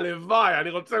באליפות? הלוואי, אני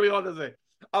רוצה לראות את זה.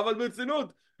 אבל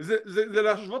ברצינות, זה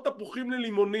להשוות תפוחים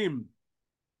ללימונים.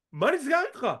 מה נסגר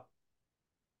איתך?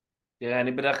 תראה,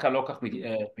 אני בדרך כלל לא כך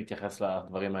מתייחס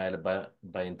לדברים האלה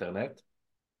באינטרנט.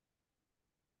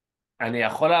 אני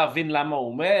יכול להבין למה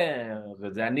הוא אומר,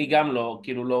 וזה אני גם לא,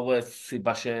 כאילו לא רואה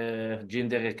סיבה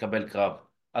שג'ינדר יקבל קרב.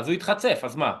 אז הוא יתחצף,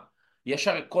 אז מה? יש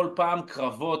הרי כל פעם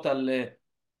קרבות על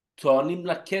טוענים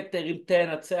לכתר, אם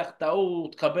תנצח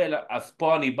טעות, תקבל, אז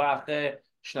פה אני בא אחרי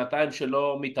שנתיים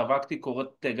שלא מתאבקתי, קורא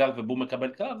תיגר ובום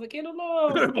מקבל קרב, זה כאילו לא...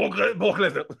 ברוק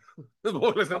לזר.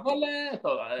 ברוק לזר. אבל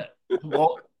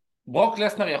טוב, ברוק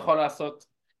לסנר יכול לעשות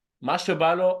מה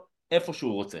שבא לו, איפה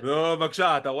שהוא רוצה. נו,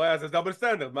 בבקשה, אתה רואה? זה דאבל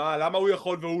סטנדרט. למה הוא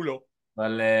יכול והוא לא?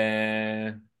 אבל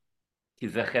כי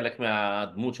זה חלק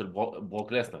מהדמות של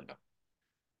ברוק לסנר גם.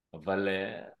 אבל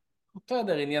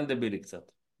בסדר, עניין דבילי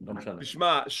קצת, לא משנה.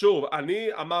 תשמע, שוב,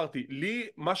 אני אמרתי, לי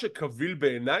מה שקביל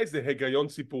בעיניי זה היגיון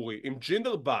סיפורי. אם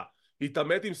ג'ינדר בא,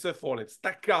 התעמת עם סף רולנס,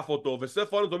 תקף אותו,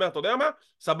 וסף רולנס אומר, אתה יודע מה?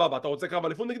 סבבה, אתה רוצה קרב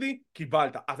אליפות נגדי?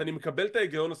 קיבלת. אז אני מקבל את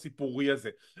ההיגיון הסיפורי הזה.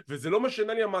 וזה לא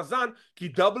משנה לי המאזן,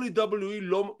 כי WWE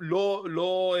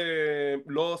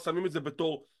לא שמים את זה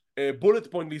בתור בולט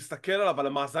פוינט להסתכל עליו, על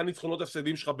המאזן ניצחונות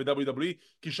הפסדים שלך ב-WWE,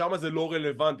 כי שם זה לא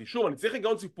רלוונטי. שוב, אני צריך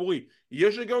היגיון סיפורי.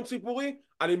 יש היגיון סיפורי,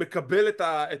 אני מקבל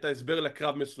את ההסבר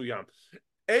לקרב מסוים.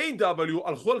 A.W.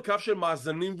 הלכו על קו של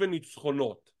מאזנים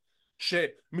וניצחונות,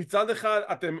 שמצד אחד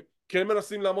אתם כן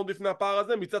מנסים לעמוד בפני הפער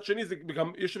הזה, מצד שני זה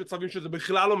גם, יש מצבים שזה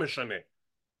בכלל לא משנה.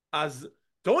 אז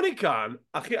טוני כאן,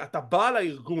 אחי, אתה בא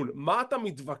לארגון, מה אתה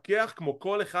מתווכח כמו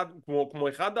כל אחד, כמו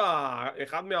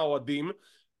אחד מהאוהדים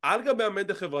על גבי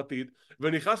המדיה החברתית,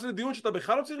 ונכנס לדיון שאתה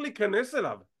בכלל לא צריך להיכנס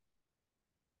אליו.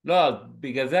 לא,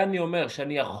 בגלל זה אני אומר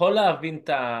שאני יכול להבין את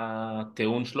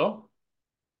הטיעון שלו,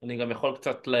 אני גם יכול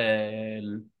קצת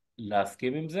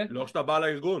להסכים עם זה. לא שאתה בא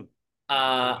לארגון.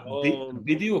 אתה לא...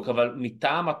 בדיוק, אבל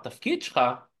מטעם התפקיד שלך,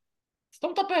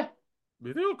 סתום את הפה.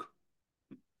 בדיוק.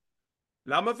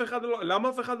 למה אף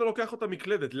אחד לא לוקח אותה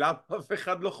מקלדת? למה אף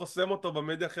אחד לא חוסם אותו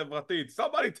במדיה החברתית?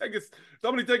 somebody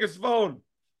take his phone.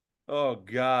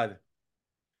 Oh God.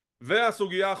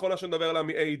 והסוגיה האחרונה שנדבר עליה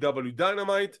מ-AEW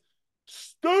דינמיט,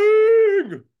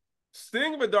 סטינג!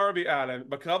 סטינג ודרבי אלן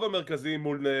בקרב המרכזי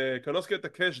מול קנוסקי את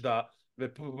הקשדה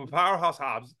ופאוור-האוס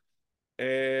האבס.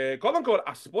 קודם כל,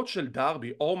 הספוט של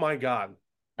דרבי, אומייגאד.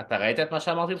 אתה ראית את מה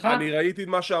שאמרתי לך? אני ראיתי את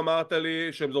מה שאמרת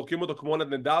לי, שהם זורקים אותו כמו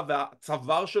נדנדה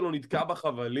והצוואר שלו נתקע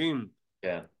בחבלים.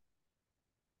 כן.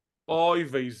 אוי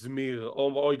והזמיר,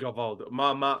 אוי גוואלד,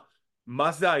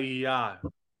 מה זה היה?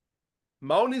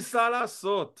 מה הוא ניסה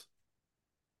לעשות?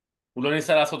 הוא לא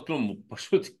ניסה לעשות כלום, הוא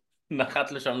פשוט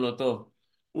נחת לשם לא טוב.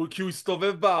 כי הוא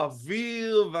הסתובב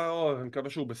באוויר, אני מקווה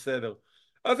שהוא בסדר.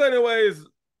 אז anyways,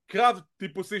 קרב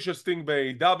טיפוסי של סטינג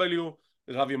ב-AW,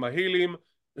 רב עם ההילים,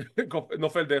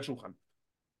 נופל דרך שולחן.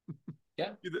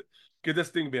 כן. כי זה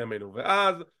סטינג בימינו.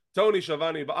 ואז טוני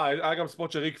שבני, היה גם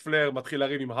ספוט שריק פלר מתחיל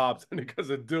לריב עם האבס, אני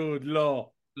כזה דוד,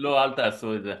 לא. לא, אל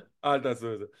תעשו את זה. אל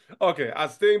תעשו את זה. אוקיי,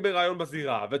 אז סטינג ברעיון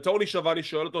בזירה, וטוני שבני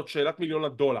שואל אותו את שאלת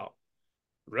 $1,000,000.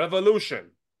 Revolution,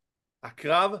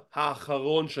 הקרב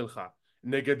האחרון שלך,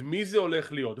 נגד מי זה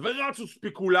הולך להיות? ורצו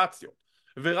ספיקולציות,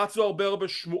 ורצו הרבה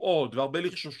שמועות, והרבה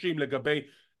לחשושים לגבי,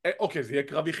 אוקיי, זה יהיה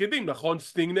קרב יחידים, נכון?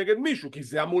 סטינג נגד מישהו, כי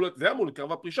זה אמור להיות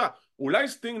קרב הפרישה. אולי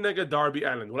סטינג נגד דרבי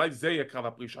אלן, אולי זה יהיה קרב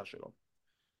הפרישה שלו.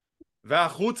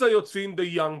 והחוצה יוצאים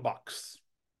The Young Bucks.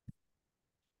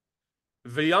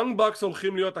 ויאנג בקס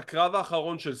הולכים להיות הקרב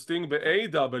האחרון של סטינג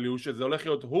ב-AW, שזה הולך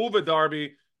להיות הוא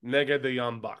ודרבי נגד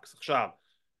היאנג בקס. עכשיו,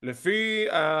 לפי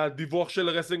הדיווח של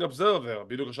רסלינג אבזרבר,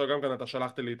 בדיוק עכשיו גם כאן אתה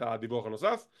שלחת לי את הדיווח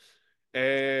הנוסף,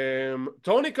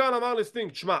 טוני כאן אמר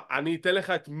לסטינג, תשמע, אני אתן לך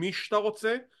את מי שאתה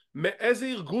רוצה, מאיזה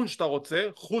ארגון שאתה רוצה,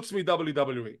 חוץ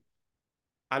מ-WWE.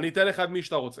 אני אתן לך את מי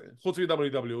שאתה רוצה, חוץ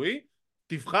מ-WWE,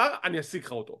 תבחר, אני אשיג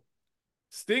לך אותו.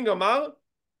 סטינג אמר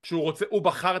שהוא רוצה, הוא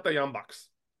בחר את היאנג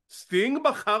בקס. סטינג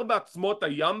בחר בעצמו את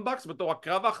היאנג בקס בתור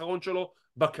הקרב האחרון שלו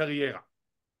בקריירה.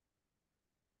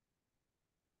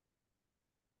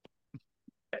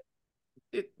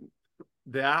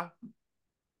 דעה?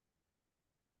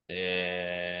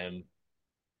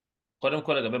 קודם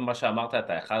כל לגבי מה שאמרת, את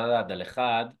האחד על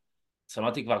אחד,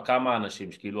 שמעתי כבר כמה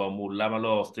אנשים שכאילו אמרו למה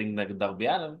לא סטינג נגד דרבי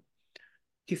אלן,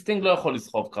 כי סטינג לא יכול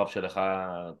לסחוב קרב של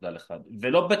אחד על אחד,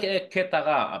 ולא בקטע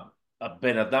רע.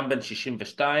 הבן אדם בן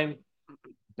 62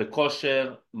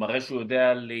 בכושר, מראה שהוא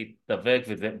יודע להתאבק,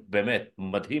 וזה באמת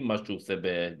מדהים מה שהוא עושה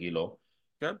בגילו,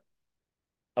 כן?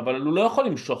 אבל הוא לא יכול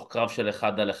למשוך קרב של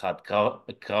אחד על אחד,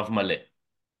 קרב מלא,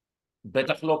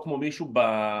 בטח לא כמו מישהו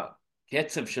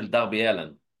בקצב של דרבי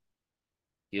אלן.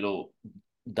 כאילו,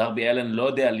 דרבי אלן לא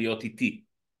יודע להיות איטי.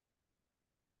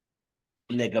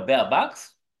 לגבי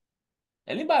הבקס,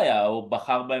 אין לי בעיה, הוא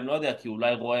בחר בהם, לא יודע, כי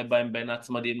אולי רואה בהם בין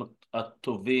הצמדים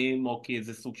הטובים, או כי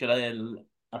זה סוג של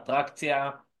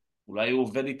אטרקציה, אולי הוא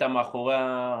עובד איתה מאחורי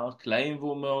הקלעים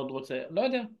והוא מאוד רוצה, לא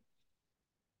יודע.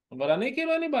 אבל אני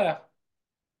כאילו אין לי בעיה.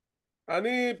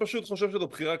 אני פשוט חושב שזו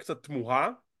בחירה קצת תמוהה,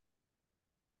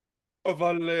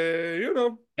 אבל you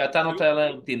know. כי אתה נותן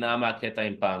להם טינה מהקטע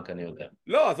עם פאנק, אני יודע.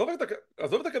 לא, עזוב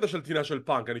את הקטע של טינה של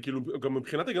פאנק, אני כאילו, גם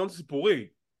מבחינת היגיון סיפורי,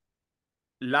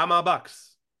 למה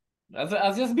הבקס?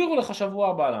 אז יסבירו לך שבוע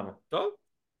הבא למה. טוב,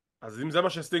 אז אם זה מה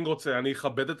שסטינג רוצה, אני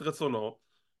אכבד את רצונו.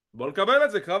 בוא נקבל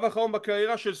את זה, קרב אחרון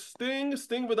בקריירה של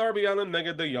סטינג ודרבי אלן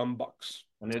נגד היאנג בקס.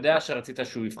 אני יודע שרצית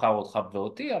שהוא יבחר אותך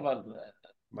ואותי, אבל...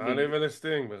 מה לי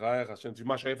ולסטינג, בחייך,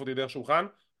 מה שעיף אותי דרך שולחן?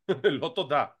 לא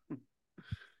תודה.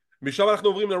 משם אנחנו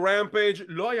עוברים לרמפייג,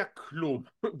 לא היה כלום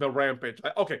ברמפייג.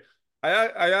 אוקיי,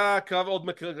 היה קרב עוד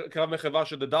קרב מחווה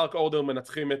של The Dark Order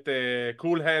מנצחים את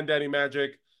קול הנד, דני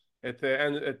מג'יק,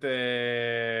 את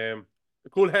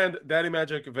קול הנד, דני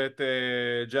מג'יק ואת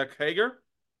ג'ק הייגר.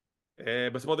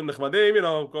 בספורטים נחמדים, you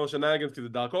know, כל שנאגנס כי זה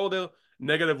דארק אורדר.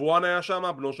 נגד אבואן היה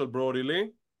שם, בנו של ברודי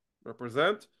לי,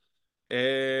 represent.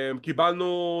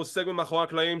 קיבלנו סגמנט מאחורי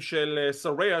הקלעים של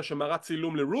סריה שמראה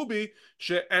צילום לרובי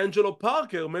שאנג'לו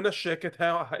פארקר מנשק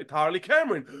את הרלי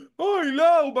קמרון. אוי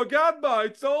לא, הוא בגד בה,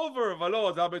 it's over. אבל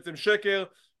לא, זה היה בעצם שקר,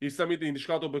 היא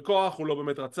נשקה אותו בכוח, הוא לא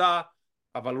באמת רצה,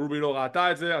 אבל רובי לא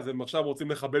ראתה את זה, אז הם עכשיו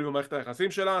רוצים לחבל במערכת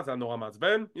היחסים שלה, זה היה נורא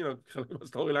מעצבן, חלק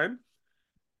מהסטורי ליין.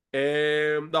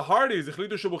 The Hardys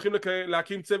החליטו שהם הולכים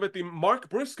להקים צוות עם מרק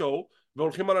בריסקו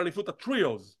והולכים על אליפות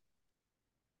הטריוז,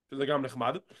 שזה גם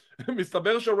נחמד.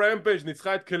 מסתבר שרמפייג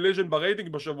ניצחה את קליז'ן ברייטינג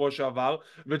בשבוע שעבר,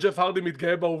 וג'ף הרדי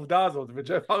מתגאה בעובדה הזאת,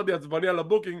 וג'ף הרדי עצבני על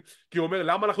הבוקינג כי הוא אומר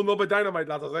למה אנחנו לא בדיינמייט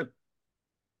לעזאזל.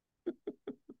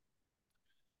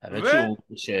 האמת שהוא,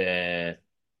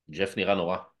 שג'ף נראה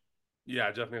נורא.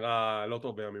 ג'ף נראה לא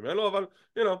טוב בימים אלו, אבל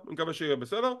אני מקווה שיהיה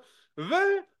בסדר.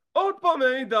 ועוד פעם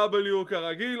A.W.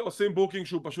 כרגיל עושים בוקינג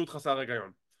שהוא פשוט חסר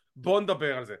היגיון. בוא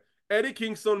נדבר על זה. אדי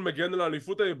קינגסון מגן על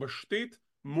האליפות היבשתית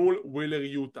מול ווילר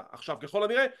יוטה. עכשיו ככל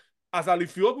הנראה, אז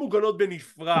האליפויות מוגנות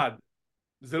בנפרד,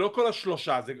 זה לא כל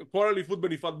השלושה, זה כל האליפות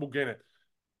בנפרד מוגנת.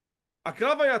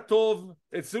 הקרב היה טוב,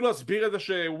 הצליחו להסביר את זה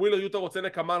שווילר יוטה רוצה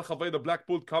נקמה על חברי The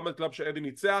Blackpool Combat Club שאדי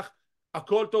ניצח,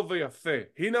 הכל טוב ויפה.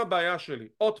 הנה הבעיה שלי,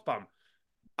 עוד פעם,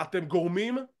 אתם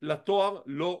גורמים לתואר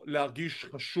לא להרגיש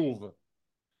חשוב.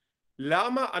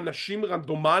 למה אנשים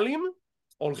רנדומליים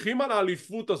הולכים על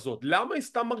האליפות הזאת? למה היא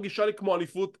סתם מרגישה לי כמו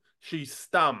אליפות שהיא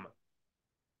סתם?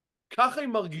 ככה היא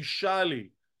מרגישה לי.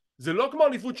 זה לא כמו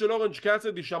אליפות של אורנג'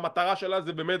 קאסידי שהמטרה שלה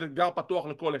זה באמת אתגר פתוח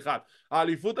לכל אחד.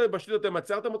 האליפות היבשתית אתם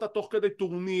מצרתם אותה תוך כדי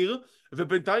טורניר,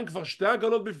 ובינתיים כבר שתי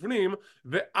הגנות בפנים,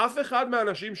 ואף אחד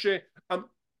מהאנשים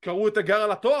שקראו את הגר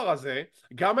על התואר הזה,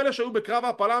 גם אלה שהיו בקרב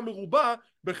ההפלה המרובה,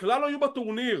 בכלל לא היו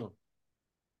בטורניר.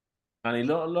 אני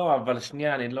לא, אבל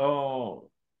שנייה, אני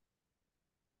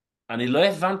לא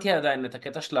הבנתי עדיין את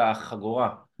הקטע של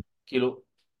החגורה. כאילו,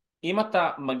 אם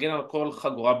אתה מגן על כל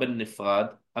חגורה בנפרד,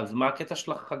 אז מה הקטע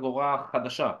של החגורה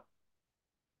החדשה?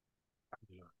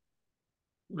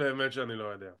 באמת שאני לא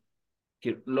יודע.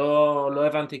 כאילו, לא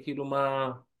הבנתי כאילו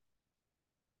מה...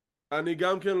 אני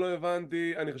גם כן לא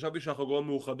הבנתי, אני חשבתי שהחגורות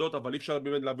מאוחדות, אבל אי אפשר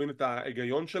באמת להבין את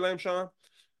ההיגיון שלהם שם.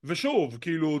 ושוב,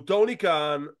 כאילו, טוני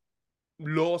כאן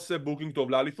לא עושה בוקינג טוב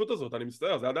לאליפות הזאת, אני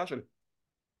מצטער, זה הדעה שלי.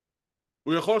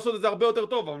 הוא יכול לעשות את זה הרבה יותר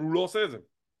טוב, אבל הוא לא עושה את זה.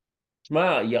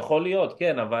 שמע, יכול להיות,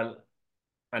 כן, אבל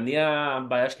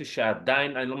הבעיה שלי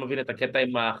שעדיין אני לא מבין את הקטע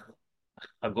עם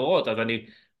החגורות, אז אני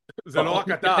זה לא פחות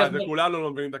רק אתה, מתייחס... זה כולנו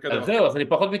לא מבינים את הקטע. אז זהו, אז אני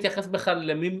פחות מתייחס בכלל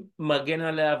למי מגן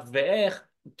עליה ואיך,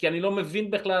 כי אני לא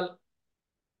מבין בכלל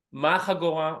מה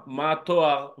החגורה, מה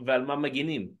התואר ועל מה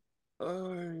מגינים. איי,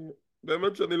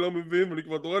 באמת שאני לא מבין, ואני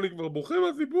כבר תורן, אני כבר בוכה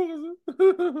מהסיפור הזה.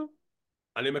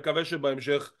 אני מקווה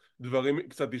שבהמשך דברים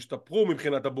קצת ישתפרו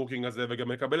מבחינת הבוקינג הזה, וגם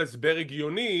מקבל הסבר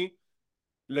הגיוני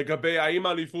לגבי האם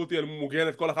האליפות היא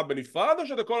מוגנת כל אחת בנפרד, או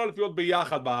שזה כל האליפויות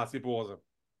ביחד בסיפור הזה.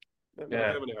 נחכה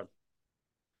כן. ונראה.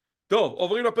 טוב,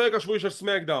 עוברים לפרק השבועי של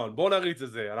סמאקדאון, בואו נריץ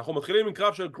את זה. אנחנו מתחילים עם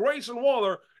קרב של גרייסון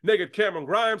וולר נגד קמרון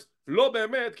גריימס. לא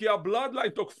באמת, כי הבלודליין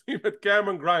תוקפים את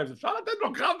קמרון גריימס. אפשר לתת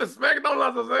לו קרב בסמאקדאון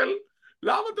לעזאזל?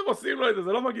 למה אתם עושים לו את זה?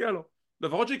 זה לא מגיע לו.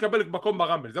 לפחות שיקבל מקום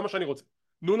ברמבל, זה מה שאני רוצה.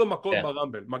 תנו לו מקום כן,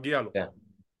 ברמבל, מגיע לו. כן.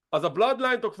 אז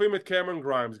הבלודליין תוקפים את קמרון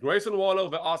גריימס, גרייסון וולר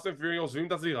ואוסטין פירי עוזבים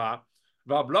את הזירה,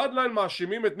 והבלודליין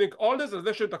מאשימים את ניק אולדס על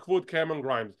זה שהם תקפו את קמרון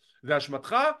גריימס. זה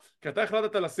אשמתך, כי אתה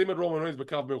החלטת לשים את רומן ריינס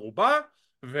בקרב מרובע,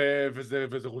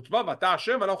 וזה חוצפה, ואתה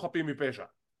אשם ואנחנו חפים מפשע.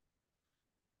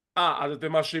 אז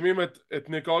אתם מאשימים את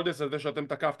ניק אולדס על זה שאתם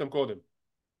תקפתם קודם.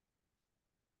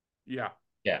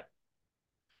 כן.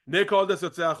 ניק אולדס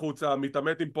יוצא החוצה,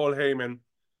 מתעמת עם פול היימן,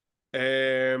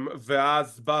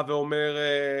 ואז בא ואומר,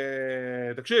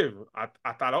 תקשיב,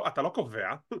 אתה לא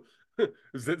קובע,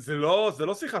 זה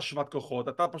לא שיחה שוות כוחות,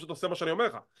 אתה פשוט עושה מה שאני אומר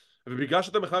לך. ובגלל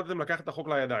שאתם החלטתם לקחת את החוק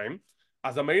לידיים,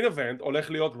 אז המיין איבנט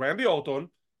הולך להיות רנדי אורטון,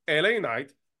 LA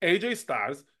נייט, AJ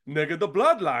סטיילס, נגד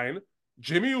הבלודליין,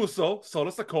 ג'ימי יוסו,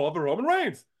 סולו סיקור ורומן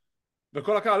ריינס.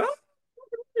 וכל הקהל,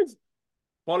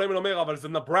 פול היימן אומר, אבל זה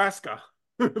נברסקה.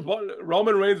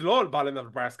 רומן ריינס לא בא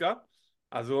לנברסקה.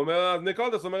 אז הוא אומר, אז ניק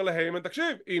אלדיס אומר להיימן,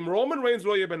 תקשיב, אם רומן ריינס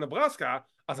לא יהיה בנברסקה,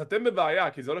 אז אתם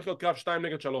בבעיה, כי זה הולך להיות קרב 2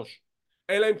 נגד 3.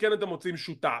 אלא אם כן אתם מוצאים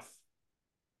שותף.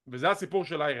 וזה הסיפור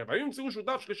של הערב. האם ימצאו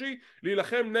שותף שלישי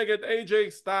להילחם נגד AJ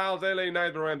סטיילס, LA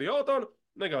נייט ורנדי אורטון?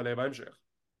 נגע עליה בהמשך.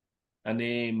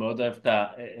 אני מאוד אוהב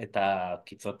את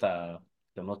הקיצות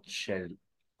הקטנות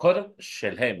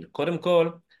של הם. קודם כל,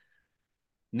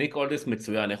 ניק אולדיס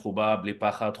מצוין, איך הוא בא בלי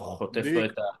פחד, חוטף לו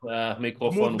ניק, את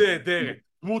המיקרופון. דמות נהדרת.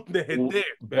 דמות נהדרת,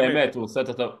 באמת. באמת, הוא עושה את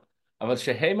הטוב. אבל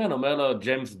שהיימן אומר לו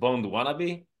ג'יימס בונד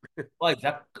וואנאבי, וואי,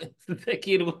 זה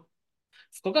כאילו,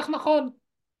 זה כל כך נכון.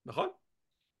 נכון?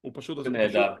 הוא פשוט זה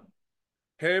נהדר.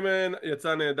 היימן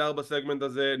יצא נהדר בסגמנט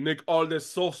הזה. ניק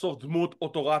אולדיס סוף סוף דמות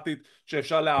אוטורטית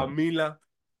שאפשר להאמין לה.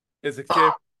 איזה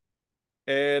כיף.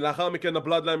 לאחר מכן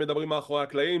הבלודליין מדברים מאחורי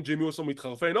הקלעים, ג'ימי אוסו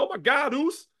מתחרפן, Oh my God,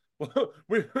 אוס!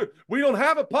 we don't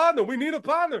have a partner, we need a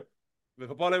partner.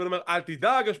 ופה עליהם אומר, אל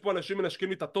תדאג, יש פה אנשים מנשקים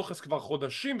לי את התוכס כבר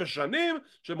חודשים ושנים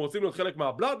שהם רוצים להיות חלק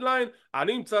מהבלודליין,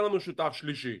 אני אמצא לנו שותף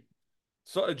שלישי.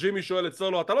 ג'ימי שואל את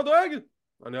סולו, אתה לא דואג?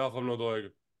 אני אף פעם לא דואג.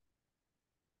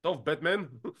 טוב, בטמן,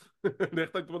 איך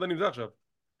אתה מתמודד עם זה עכשיו?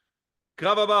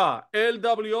 קרב הבא,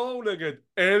 LWO נגד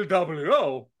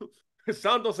LWO.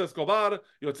 סנטוס אסקובר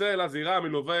יוצא אל הזירה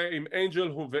מלווה עם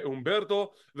אנג'ל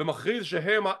והומברטו ומכריז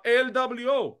שהם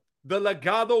ה-LWO, The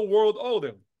Legado World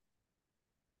Order.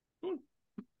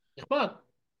 נחמד.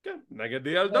 כן, נגד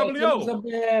LWO. זה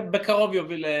בקרוב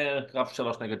יוביל לקרב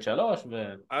 3 נגד 3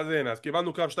 אז הנה, אז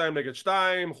קיבלנו קרב 2 נגד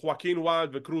 2, חואקין וילד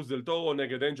וקרוז דל טורו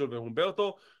נגד אנג'ל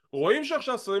והומברטו. רואים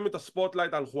שעכשיו שמים את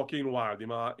הספוטלייט על חואקין וילד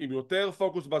עם יותר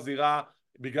פוקוס בזירה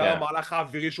בגלל המהלך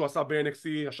האווירי שהוא עשה ב-NXT,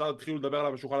 ישר התחילו לדבר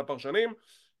עליו בשולחן הפרשנים.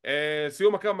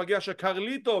 סיום הקרב מגיע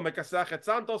שקרליטו מכסח את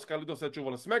סנטוס, קרליטו עושה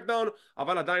תשובה לסמאקדאון,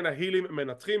 אבל עדיין ההילים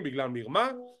מנצחים בגלל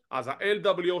מרמה, אז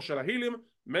ה-LWO של ההילים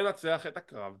מנצח את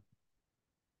הקרב.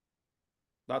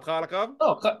 דעתך על הקרב?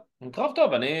 לא, קרב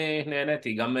טוב, אני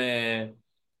נהניתי,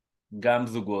 גם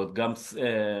זוגות, גם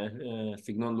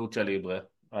סגנון לוצ'ה ליברה,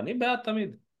 אני בעד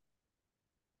תמיד.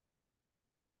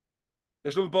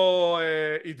 יש לנו פה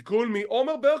עדכון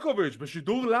מעומר ברקוביץ'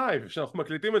 בשידור לייב שאנחנו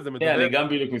מקליטים את זה, מדבר. אני גם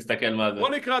בדיוק מסתכל מה זה. בוא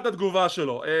נקרא את התגובה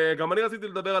שלו. גם אני רציתי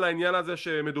לדבר על העניין הזה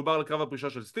שמדובר על קרב הפרישה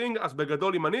של סטינג, אז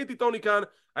בגדול אם אני הייתי טוני כאן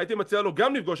הייתי מציע לו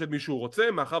גם לפגוש את מי שהוא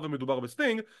רוצה מאחר ומדובר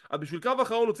בסטינג, אז בשביל קרב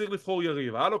אחרון הוא צריך לבחור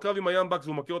יריב. היה לו קרב עם היאנבקס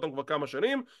והוא מכיר אותם כבר כמה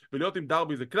שנים, ולהיות עם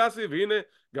דרבי זה קלאסי, והנה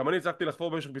גם אני הצלחתי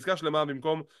לחפור במשך פסקה שלמה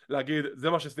במקום להגיד זה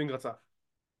מה שסטינג רצה.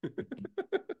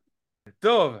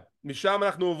 טוב, משם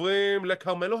אנחנו עוברים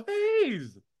לקרמלו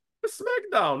הייז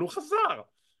בסמאקדאון, הוא חזר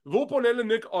והוא פונה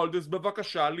לניק אלדיס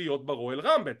בבקשה להיות ברואל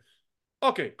ראמבל.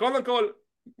 אוקיי, קודם כל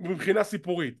מבחינה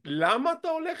סיפורית, למה אתה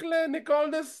הולך לניק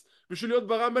אלדיס בשביל להיות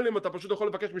בראמבל אם אתה פשוט יכול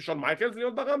לבקש משון מייקלס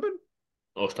להיות בראמבל?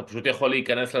 או שאתה פשוט יכול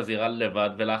להיכנס לזירה לבד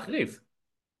ולהכריז.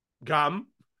 גם,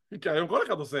 כי היום כל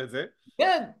אחד עושה את זה.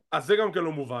 כן. אז זה גם כן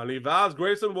לא מובן לי. ואז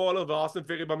גרייסון וולר ואוסטין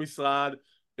פירי במשרד,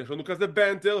 יש לנו כזה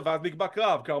בנטר, ואז נקבע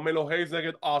קרב קרמלו הייז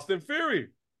נגד אוסטין פירי.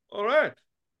 אורייט,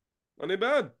 אני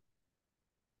בעד.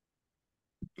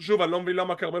 שוב, אני לא מבין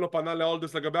למה קרמלו פנה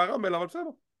לאלדיס לגבי הרמבל, אבל בסדר.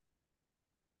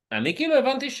 אני כאילו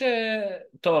הבנתי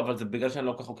טוב, אבל זה בגלל שאני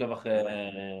לא כל כך עוקב אחרי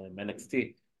NXT,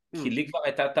 כי לי כבר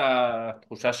הייתה את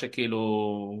התחושה שכאילו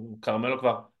קרמלו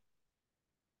כבר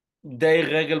די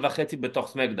רגל וחצי בתוך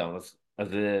סמאקדאון, אז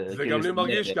זה כאילו גם לי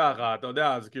מרגיש ככה, אתה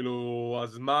יודע, אז כאילו,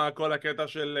 אז מה כל הקטע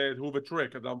של הוא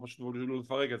וטריק, אתה פשוט לא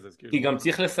לפרק את זה, כי גם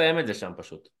צריך לסיים את זה שם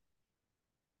פשוט.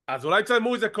 אז אולי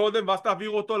תסיימו את זה קודם ואז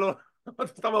תעבירו אותו, לא, אתה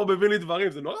סתם מבין לי דברים,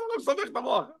 זה נורא לא מסבך את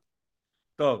המוח.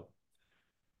 טוב,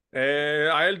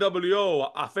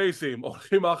 ה-LWO, הפייסים,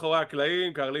 הולכים מאחורי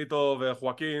הקלעים, קרליטו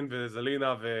וחואקין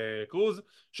וזלינה וקרוז,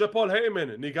 שפול היימן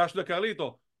ניגש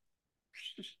לקרליטו,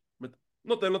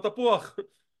 נותן לו תפוח.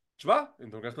 תשמע, אם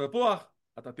אתה נוגש לתפוח,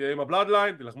 אתה תהיה עם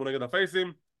הבלודליין, תלחמו נגד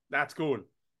הפייסים, that's cool.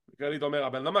 קרליטו אומר,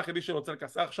 הבן אדם היחידי שנוצר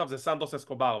כסח עכשיו זה סנטוס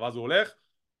אסקובר, ואז הוא הולך,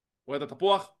 רואה את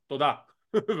התפוח, תודה,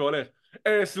 והולך.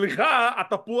 סליחה,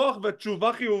 התפוח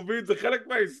ותשובה חיובית זה חלק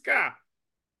מהעסקה.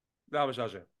 זה היה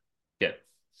משעשע. כן.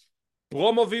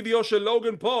 פרומו וידאו של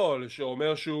לוגן פול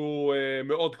שאומר שהוא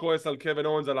מאוד כועס על קווין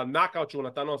אורנס על הנאקאוט שהוא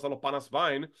נתן לו, עשה לו פנס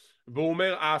ויין, והוא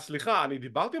אומר, סליחה, אני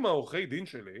דיברתי עם העורכי דין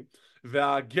שלי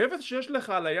והגבס שיש לך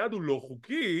על היד הוא לא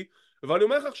חוקי, ואני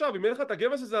אומר לך עכשיו, אם אין לך את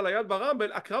הגבס הזה על היד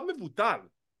ברמבל, הקרב מבוטל.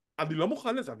 אני לא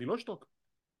מוכן לזה, אני לא אשתוק,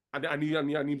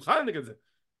 אני אמחל נגד זה.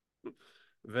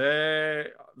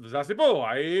 וזה הסיפור,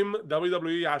 האם WWE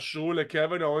יאשרו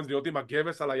לקווין אורנס להיות עם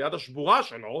הגבס על היד השבורה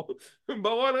שלו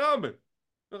ברואל רמבל?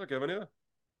 נחכה ונראה.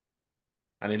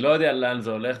 אני לא יודע לאן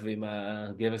זה הולך ואם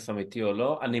הגבס אמיתי או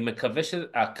לא. אני מקווה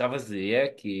שהקרב הזה יהיה,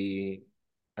 כי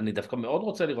אני דווקא מאוד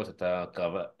רוצה לראות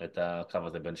את הקרב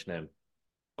הזה בין שניהם.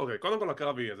 אוקיי, קודם כל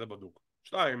הקרב יהיה, זה בדוק.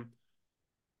 שתיים,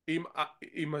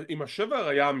 אם השבר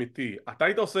היה אמיתי, אתה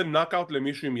היית עושה נאקאוט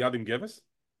למישהו עם יד עם גבס?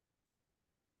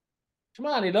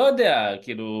 תשמע, אני לא יודע,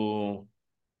 כאילו...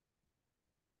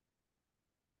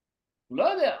 לא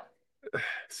יודע.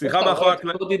 שיחה אתה רואה מאחורי את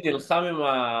הקלעים. קודי נלחם עם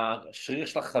השריר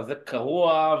של החזה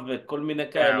קרוע וכל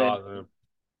מיני כאלה.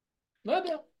 לא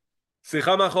יודע.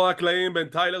 שיחה מאחורי הקלעים בין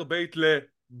טיילר בייט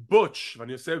לבוטש,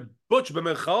 ואני עושה בוטש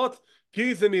במרכאות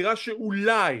כי זה נראה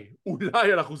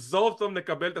אולי אנחנו סוף סוף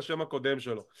נקבל את השם הקודם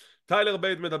שלו. טיילר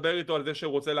בייט מדבר איתו על זה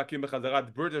שהוא רוצה להקים בחזרה את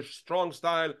British Strong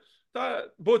Style.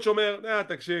 בוטש אומר,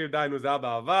 תקשיב, די, נו, זה היה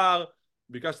בעבר,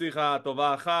 ביקשתי לך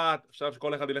טובה אחת, עכשיו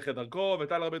שכל אחד ילך לדרכו.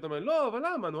 וטיילר בייט אומר, לא, אבל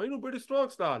למה, נו, היינו British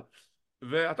Strong Style,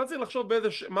 ואתה צריך לחשוב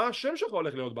מה השם שלך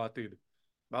הולך להיות בעתיד.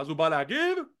 ואז הוא בא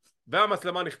להגיב,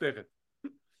 והמצלמה נחתכת.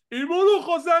 אם הוא לא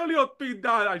חוזר להיות פינת,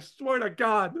 I swear to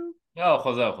God. לא,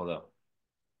 חוזר, חוזר.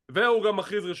 והוא גם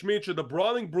מכריז רשמית ש-The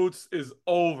Brawling Brutes is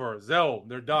over. זהו,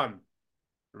 they're done.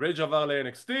 רייג' עבר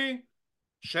ל-NXT,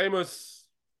 שיימוס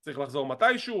צריך לחזור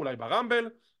מתישהו, אולי ברמבל,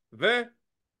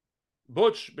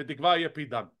 ובוטש בתקווה יהיה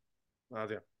פינת. אז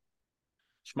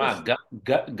שמע,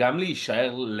 גם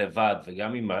להישאר לבד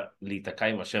וגם להיתקע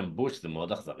עם השם בוש זה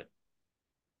מאוד אכזרי.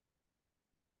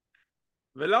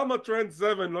 ולמה טרנד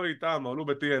 7 לא איתם? עלו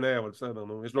ב-TNA, אבל בסדר,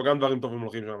 נו, יש לו גם דברים טובים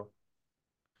הולכים שם.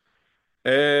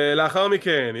 לאחר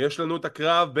מכן יש לנו את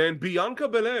הקרב בין ביאנקה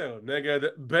בלר נגד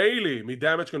ביילי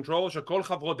מדאמג' קונטרול, שכל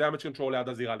חברות דאמג' קונטרול ליד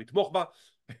הזירה לתמוך בה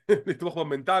לתמוך בה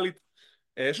מנטלית.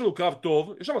 יש לנו קרב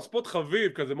טוב, יש שם ספוט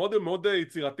חביב כזה מאוד מאוד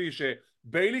יצירתי,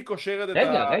 שביילי קושרת את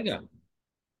רגע, ה... רגע.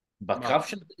 מה? בקרב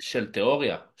של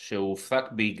תיאוריה, שהוא הופסק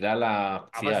בגלל אבל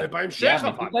הפציעה, זה פציעה בהמשך,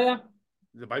 אמיתית היה?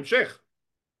 זה בהמשך,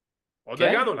 עוד לא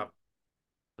כן? הגענו אליו.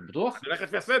 אתה בטוח? אני הולך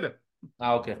לפי הסדר.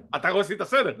 אוקיי. אתה רואה לי את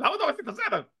הסדר? למה אתה רואה לי את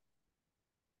הסדר?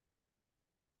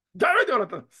 דיימט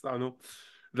יונתן, סתם נו.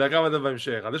 זה הקרב הזה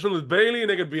בהמשך. אז יש לנו את ביילי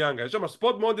נגד ביאנקה, יש שם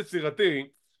ספוט מאוד יצירתי,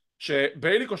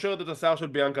 שביילי קושרת את השיער של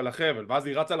ביאנקה לחבל, ואז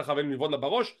היא רצה לחבל לבעוט לה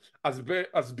בראש,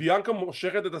 אז ביאנקה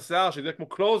מושכת את השיער שזה כמו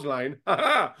קלוזליין,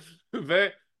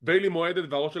 וביילי מועדת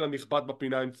והראש שלה נכפת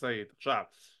בפינה האמצעית. עכשיו,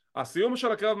 הסיום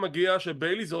של הקרב מגיע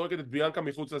שביילי זורקת את ביאנקה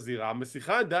מחוץ לזירה,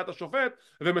 מסיחה את דעת השופט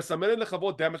ומסמנת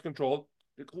לחברות damage control,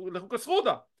 לכו כסחו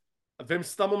אותה, והן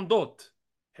סתם עומדות,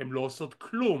 הן לא עושות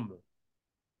כלום.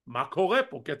 מה קורה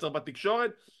פה? קצר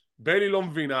בתקשורת? ביילי לא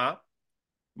מבינה,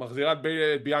 מחזירה את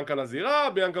ביאנקה לזירה,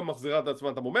 ביאנקה מחזירה את עצמה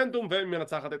את המומנטום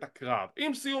ומנצחת את הקרב.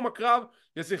 עם סיום הקרב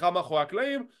יש שיחה מאחורי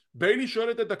הקלעים, ביילי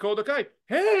שואלת את דקוטה קאי,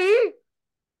 היי,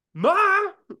 מה?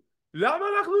 למה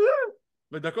אנחנו...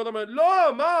 ודקוטה אומרת,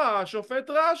 לא, מה, השופט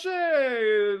ראה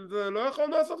שלא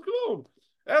יכולנו לעשות כלום.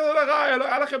 איזה רע,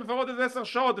 היה לכם לפחות איזה 10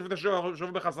 שעות לפני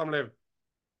ששופט בכלל שם לב.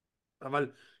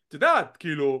 אבל, את יודעת,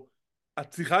 כאילו, את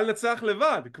צריכה לנצח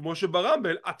לבד, כמו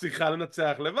שברמבל, את צריכה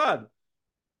לנצח לבד.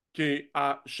 כי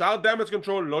השאר דאמג'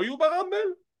 קונטרול לא יהיו ברמבל?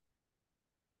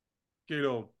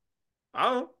 כאילו,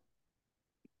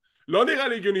 לא נראה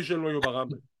לי הגיוני שהם לא יהיו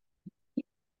ברמבל.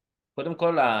 קודם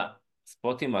כל,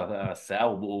 הספוט עם השיער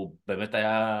הוא באמת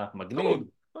היה מגניב, חמוד,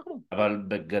 חמוד. אבל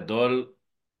בגדול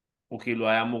הוא כאילו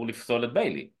היה אמור לפסול את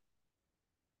ביילי. כי,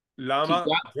 למה?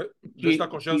 זה שאתה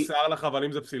כי, קושר כי, שיער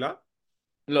לחבלים זה פסילה?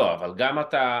 לא, אבל גם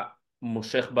אתה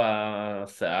מושך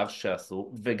בשיער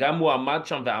שאסור, וגם הוא עמד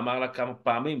שם ואמר לה כמה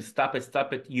פעמים, stop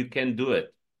it, you can do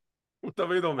it. הוא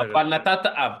תמיד אומר את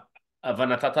אבל זה.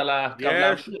 נתת לה קו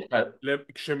יש, להמשיך.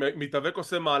 כשמתאבק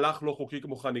עושה מהלך לא חוקי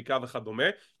כמו חניקה וכדומה,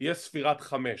 יש ספירת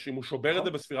 5. אם הוא שובר את זה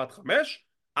נכון. בספירת 5,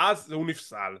 אז הוא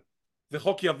נפסל. זה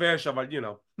חוק יבש, אבל you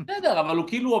know. בסדר, אבל הוא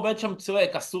כאילו עובד שם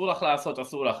צועק, אסור לך לעשות,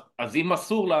 אסור לך. אז אם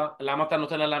אסור לה, למה אתה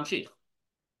נותן לה להמשיך?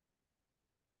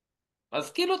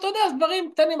 אז כאילו, אתה יודע, אז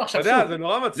דברים קטנים אתה עכשיו, יודע, שוב. זה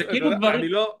נורא זה אתה כאילו יודע,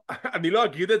 דברים... אני לא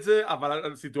אגיד את זה,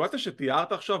 אבל הסיטואציה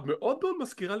שתיארת עכשיו מאוד מאוד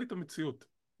מזכירה לי את המציאות.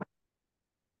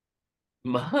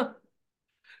 מה?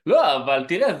 לא, אבל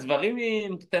תראה, דברים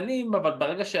קטנים, אבל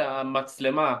ברגע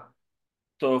שהמצלמה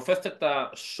תופסת את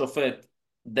השופט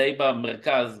די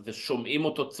במרכז ושומעים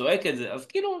אותו צועק את זה, אז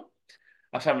כאילו...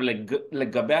 עכשיו,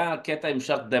 לגבי הקטע עם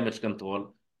שארט דמג'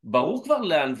 קונטרול, ברור כבר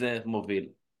לאן זה מוביל,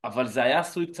 אבל זה היה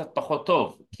עשוי קצת פחות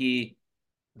טוב, כי...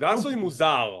 זה עשוי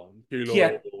מוזר, כי כאילו...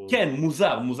 כן,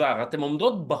 מוזר, מוזר. אתם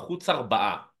עומדות בחוץ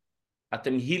 4.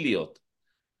 אתם היליות.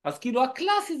 אז כאילו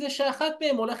הקלאסי זה שאחת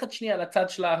מהם הולכת שנייה לצד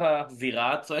של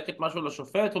הזירה, צועקת משהו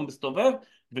לשופט, הוא מסתובב,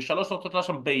 ושלוש נותנות לה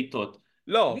שם בעיטות.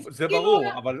 לא, זה כאילו, ברור,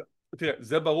 אבל תראה,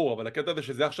 זה ברור, אבל הקטע הזה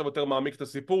שזה עכשיו יותר מעמיק את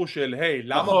הסיפור של היי,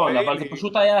 נכון, אבל זה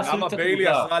פשוט היה עשוי למה קצת ביילי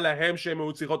מוזר. עזרה להם שהם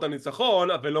היו צריכות את הניצחון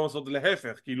ולא עושות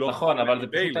להפך, כי לא אכפת נכון, אבל להם זה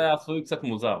פשוט מביילי. היה עשוי קצת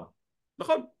מוזר.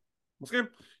 נכון, מסכים.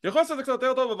 יכול לעשות את זה קצת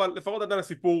יותר טוב, אבל לפחות עדיין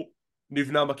הסיפור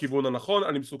נבנה בכיוון הנכון.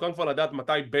 אני מסוכן כבר לדעת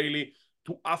מתי ביילי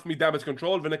to off me damage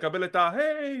control ונקבל את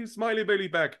ה-היי, סמיילי ביילי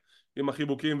back עם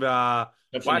החיבוקים אתה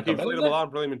חושב wacky שנקבל את זה? inflatable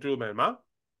arm playing in man, מה?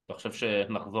 אתה חושב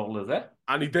שנחזור לזה?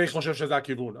 אני די חושב שזה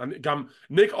הכיוון. גם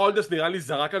ניק אולדס נראה לי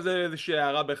זרק על זה איזושהי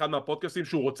הערה באחד מהפודקאסטים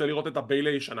שהוא רוצה לראות את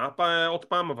הביילי הישנה עוד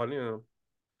פעם, אבל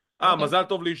אוקיי. מזל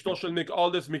טוב לאשתו של ניק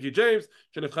אולדס, מיקי ג'יימס,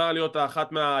 שנבחרה להיות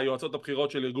אחת מהיועצות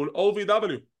הבכירות של ארגון OVW.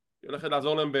 היא הולכת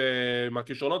לעזור להם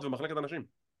מהכישרונות ומחלקת אנשים.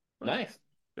 נייס.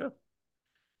 כן.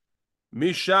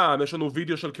 משם יש לנו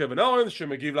וידאו של קווין אורנס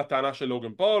שמגיב לטענה של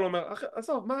לוגן פול, אומר,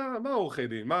 עזוב, מה עורכי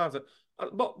דין, מה זה,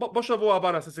 בוא שבוע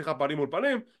הבא נעשה שיחה פנים מול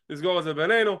פנים, נסגור את זה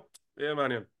בינינו, יהיה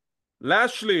מעניין.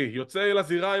 לשלי יוצא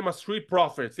לזירה עם הסטריט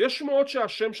פרופטס. יש שמועות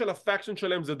שהשם של הפקשן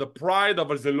שלהם זה The Pride,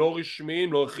 אבל זה לא רשמי,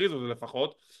 הם לא הכריזו את זה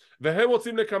לפחות, והם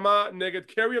רוצים נקמה נגד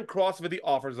קריאן קרוס ו-The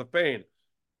Offers of Pain.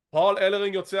 פול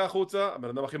אלרינג יוצא החוצה, הבן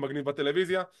אדם הכי מגניב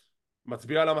בטלוויזיה,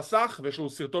 מצביע על המסך, ויש לנו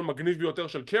סרטון מגניב ביותר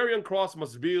של קריאן קרוס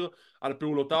מסביר על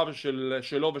פעולותיו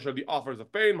שלו ושל The Offers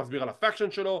of Pain, מסביר על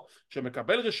הפקשן שלו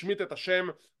שמקבל רשמית את השם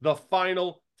The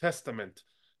Final Testament.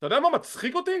 אתה יודע מה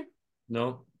מצחיק אותי?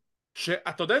 נו,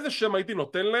 שאתה יודע איזה שם הייתי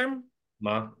נותן להם?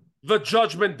 מה? The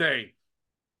Judgment Day.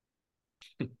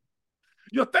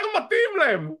 יותר מתאים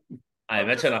להם.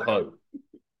 האמת שנכון.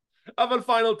 אבל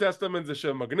Final Testament זה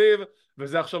שם מגניב,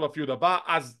 וזה עכשיו הפיוד הבא,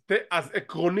 אז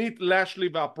עקרונית לשלי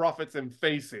והפרופטס הם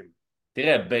פייסים.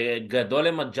 תראה, בגדול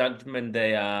הם הג'אג'מנט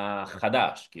דיי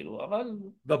החדש, כאילו, אבל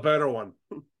The better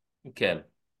one. כן.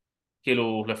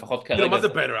 כאילו, לפחות כאילו כרגע מה זה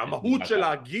זה... better? המהות של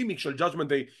הגימיק של Judgment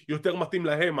Day יותר מתאים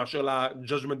להם מאשר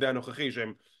ל-Judgment Day הנוכחי,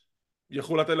 שהם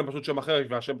יכלו לתת להם פשוט שם אחר,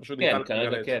 והשם פשוט ניתן כן, כרגע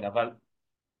לגלץ. כן, אבל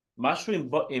משהו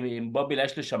עם בובי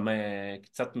לשלי שם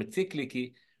קצת מציק לי,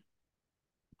 כי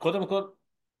קודם כל,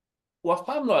 הוא אף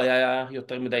פעם לא היה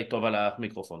יותר מדי טוב על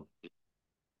המיקרופון.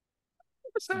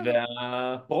 בסדר.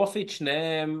 והפרופיט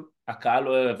שניהם, הקהל לא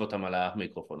אוהב אותם על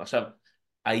המיקרופון. עכשיו,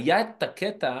 היה את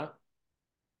הקטע,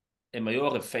 הם היו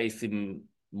הרי פייסים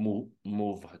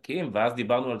מובהקים, ואז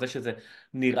דיברנו על זה שזה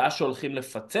נראה שהולכים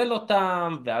לפצל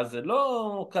אותם, ואז זה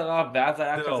לא קרה, ואז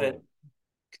היה כזה זהו.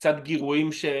 קצת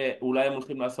גירויים שאולי הם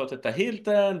הולכים לעשות את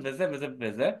ההילטון, וזה וזה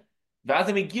וזה, ואז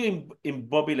הם הגיעו עם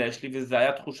בובי לשלי, וזה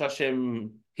היה תחושה שהם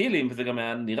הילים, וזה גם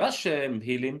היה נראה שהם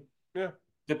הילים, Yeah.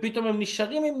 ופתאום הם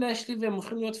נשארים עם לשלי והם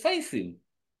הולכים להיות פייסים.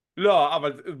 לא,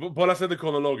 אבל בוא נעשה את זה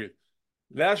קרונולוגית.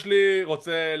 לאשלי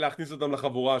רוצה להכניס אותם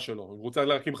לחבורה שלו, הוא רוצה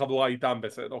להקים חבורה איתם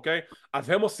בסדר, אוקיי? אז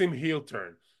הם עושים היל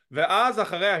טרן, ואז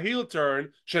אחרי ההיל טרן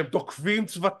שהם תוקפים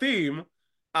צוותים,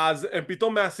 אז הם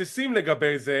פתאום מהססים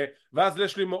לגבי זה, ואז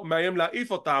לשלי מאיים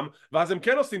להעיף אותם, ואז הם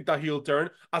כן עושים את ההיל טרן,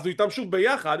 אז הוא איתם שוב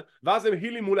ביחד, ואז הם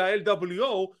הילים מול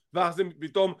ה-LWO, ואז הם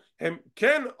פתאום, הם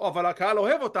כן, אבל הקהל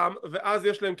אוהב אותם, ואז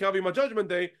יש להם קרב עם ה-Judgment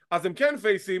Day, אז הם כן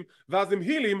פייסים, ואז הם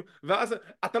הילים, ואז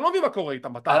אתה לא מבין מה קורה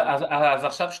איתם בתכל'ס. אז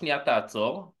עכשיו שנייה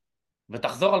תעצור,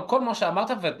 ותחזור על כל מה שאמרת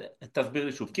ותסביר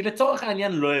לי שוב, כי לצורך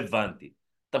העניין לא הבנתי.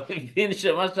 אתה מבין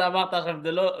שמה שאמרת עכשיו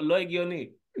זה לא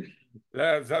הגיוני.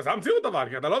 זה המציאות אבל,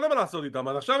 כי אתה לא יודע מה לעשות איתם,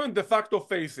 אז עכשיו הם דה פקטו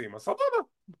פייסים, אז סבבה,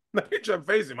 נגיד שהם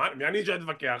פייסים, מי אני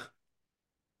שאתווכח?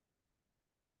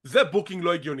 זה בוקינג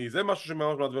לא הגיוני, זה משהו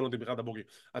שממש מעצבן אותי בכלל הבוקינג.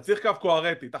 אז צריך קו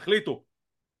קוהרנטי, תחליטו.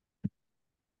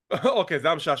 אוקיי, זה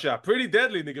המשעשע. פריטי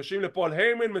דדלי ניגשים לפול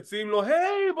היימן, מציעים לו,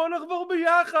 היי, בוא נחבור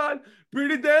ביחד,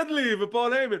 פריטי דדלי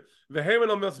ופול היימן. והיימן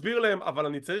מסביר להם, אבל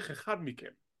אני צריך אחד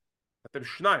מכם. אתם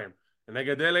שניים,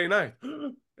 נגד LA נייט.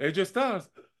 AJ סטארס.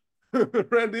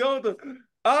 רנדי אורטון.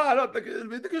 לא,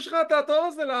 בדיוק יש לך את התואר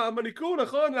הזה למניקור,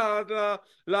 נכון?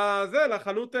 לזה,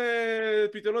 לחנות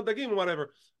פיתיונות דגים או whatever.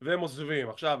 והם עוזבים.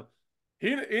 עכשיו,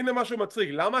 הנה משהו מצחיק.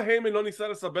 למה היימן לא ניסה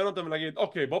לסבן אותם ולהגיד,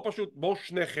 אוקיי, בואו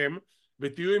שניכם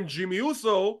ותהיו עם ג'ימי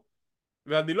יוסו,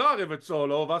 ואני לא אערב את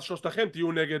סולו, ואז שלושתכם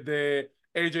תהיו נגד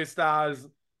AJ סטארס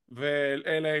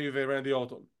ו-LA ורנדי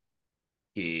אורטון.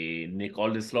 כי ניק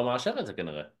אולדיס לא מאשר את זה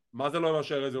כנראה. מה זה לא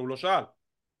מאשר את זה? הוא לא שאל.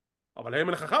 אבל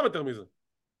היימן חכם יותר מזה.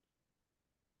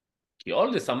 כי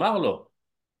אולדיס אמר לו,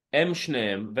 הם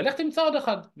שניהם, ולך תמצא עוד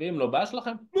אחד, ואם לא, בעיה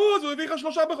שלכם. נו, אז הוא הביא לך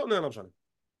שלושה בכל... לא משנה.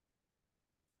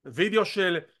 וידאו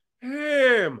של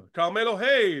הם, קרמלו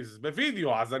הייז,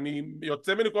 בווידאו, אז אני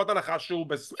יוצא מנקודת הנחה שהוא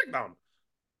בסמאקדאון.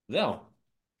 זהו.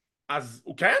 אז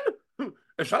הוא כן?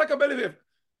 אפשר לקבל את זה.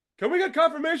 Can we get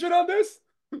confirmation on this?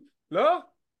 לא?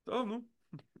 טוב, נו.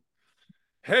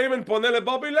 היימן פונה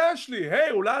לבובי לשלי,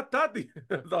 היי אולי אתה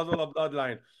תעזור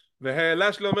לבלודליין,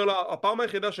 ולשלי אומר לו הפעם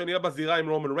היחידה שאני אהיה בזירה עם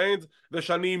רומן ריינס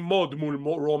ושאני מוד מול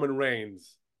רומן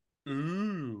ריינס.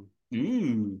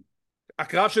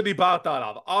 הקרב שדיברת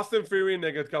עליו, אוסטין פירי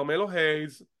נגד קרמלו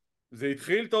הייז, זה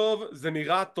התחיל טוב, זה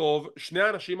נראה טוב, שני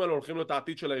האנשים האלה הולכים להיות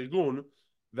העתיד של הארגון,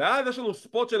 ואז יש לנו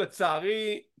ספוט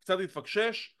שלצערי קצת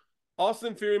התפקשש.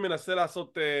 אוסטין פירי מנסה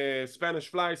לעשות ספניש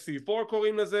פליי, C4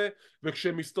 קוראים לזה,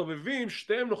 וכשהם מסתובבים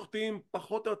שתיהם נוחתים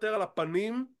פחות או יותר על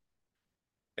הפנים,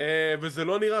 וזה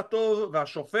לא נראה טוב,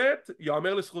 והשופט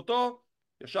יאמר לזכותו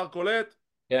ישר קולט,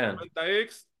 כן. קורא את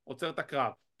ה-X, עוצר את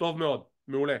הקרב. טוב מאוד,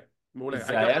 מעולה, מעולה.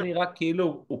 זה היה נראה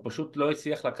כאילו הוא פשוט לא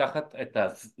הצליח לקחת את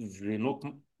הזינות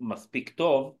מספיק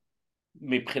טוב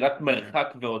מבחינת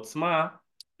מרחק ועוצמה,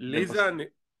 לי והם זה פשוט, אני...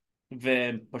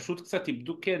 והם פשוט קצת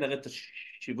איבדו כנראה את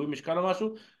השיווי משקל או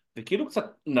משהו, וכאילו קצת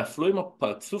נפלו עם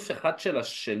הפרצוף אחד של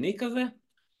השני כזה.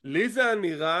 לי זה היה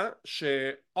נראה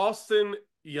שאוסטין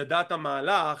ידע את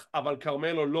המהלך אבל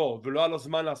קרמלו לא, ולא היה לו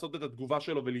זמן לעשות את התגובה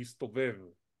שלו ולהסתובב.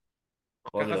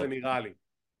 יכול ככה זה להיות. נראה לי.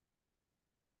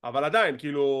 אבל עדיין,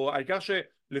 כאילו, העיקר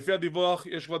שלפי הדיווח,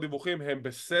 יש כבר דיווחים, הם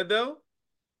בסדר.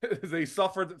 They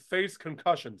suffered face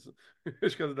concussions.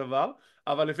 יש כזה דבר.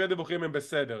 אבל לפי הדיווחים הם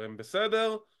בסדר. הם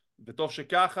בסדר, וטוב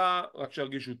שככה, רק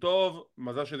שירגישו טוב.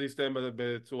 מזל שזה יסתיים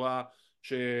בצורה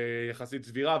שיחסית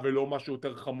סבירה, ולא משהו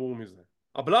יותר חמור מזה.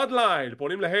 הבלודליין,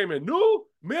 פונים להיימן, נו,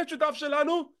 מי השותף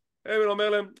שלנו? היימן אומר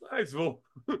להם, עזבו,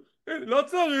 לא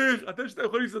צריך, אתם שאתם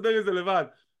יכולים להסתדר עם זה לבד.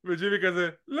 וג'ימי כזה,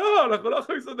 לא, אנחנו לא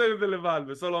יכולים להסתדר עם זה לבד.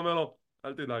 וסולו אומר לו,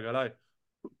 אל תדאג עליי,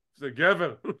 זה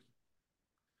גבר.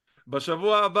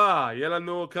 בשבוע הבא יהיה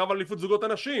לנו קרב על אליפות זוגות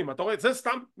הנשים, אתה רואה, זה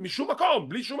סתם משום מקום,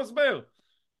 בלי שום הסבר.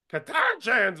 קטן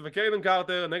צ'אנס וקיידן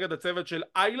קרטר נגד הצוות של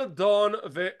איילה דון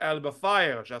ואלבה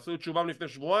פייר, שעשו את תשובם לפני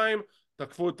שבועיים,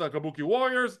 תקפו את הקבוקי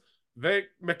ווריורס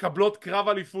ומקבלות קרב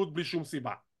אליפות בלי שום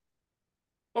סיבה.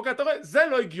 אוקיי, אתה רואה, זה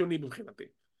לא הגיוני מבחינתי.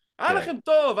 היה כן. לכם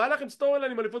טוב, היה לכם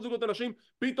סטורי-ליין עם אליפות זוגות הנשים,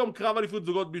 פתאום קרב אליפות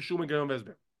זוגות בלי שום היגיון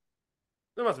והסבר.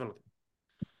 זה מעצבן אותי.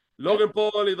 כן. לוגן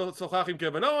פול ישוחח עם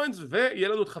קווין אורנס, ויהיה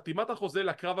לנו את חתימת החוזה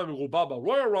לקרב המרובע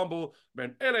ברויאל רמבל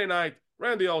בין LA נייט,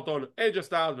 רנדי אורטון, אייג'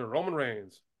 סטיילס ורומן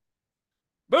ריינס.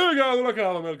 והגענו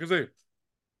לקרב המרכזי.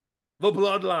 The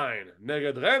Bloodline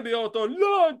נגד רנדי אורטון,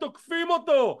 לא, הם תוקפים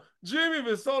אותו!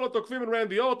 ג'ימי וסולו תוקפים את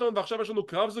רנדי אורטון, ועכשיו יש לנו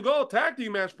קרב זוגות, טאג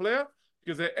טים מאץ' פלייר,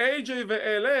 כי זה AJ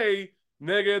ו-LA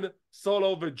נגד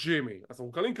סולו וג'ימי. אז אנחנו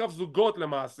מקבלים קרב זוגות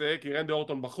למעשה, כי רנדי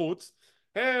אורטון בחוץ.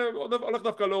 הולך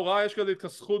דווקא לא רע, יש כזה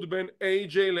התכסחות בין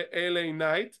AJ ל-LA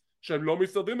נייט, שהם לא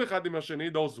מסתדרים אחד עם השני,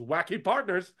 those wacky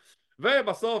partners,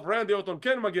 ובסוף רנדי אורטון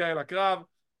כן מגיע אל הקרב,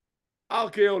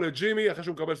 RKO לג'ימי אחרי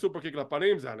שהוא מקבל סופר קיק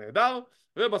לפנים, זה היה נהדר,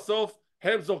 ובסוף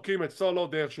הם זורקים את סולו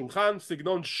דרך שולחן,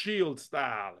 סגנון שילד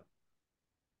סטייל.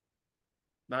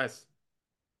 נייס.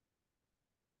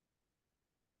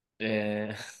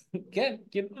 כן,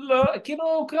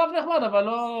 כאילו קרב נחמד, אבל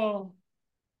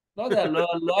לא יודע,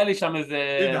 לא היה לי שם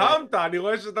איזה... נדהמת, אני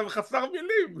רואה שאתה חסר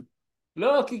מילים.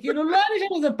 לא, כי כאילו לא היה לי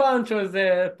שם איזה פאנץ' או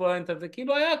איזה פואנט הזה,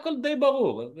 כאילו היה הכל די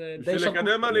ברור, אז די בשביל שקוף.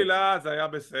 לקדם עלילה זה היה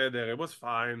בסדר, it was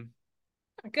fine.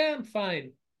 כן, פיין.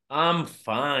 I'm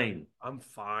fine.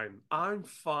 I'm fine,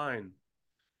 I'm fine.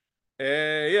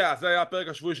 זה היה הפרק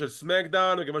השבועי של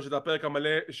סמאקדאון, וכיוון שזה הפרק המלא,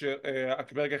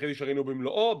 הפרק היחידי שראינו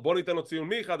במלואו, בוא ניתן לו ציון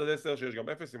מ-1 עד 10 שיש גם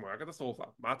 0 אם הוא היה קטסטרופה.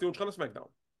 מה הציון שלך לסמאקדאון?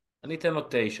 אני אתן לו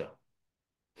 9.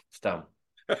 סתם.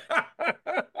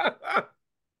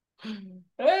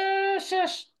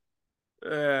 6.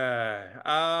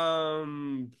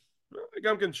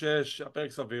 גם כן 6,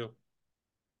 הפרק סביר.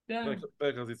 כן.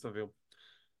 פרק רזית סביר.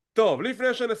 טוב,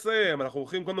 לפני שנסיים, אנחנו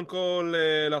הולכים קודם כל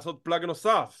לעשות פלאג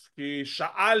נוסף, כי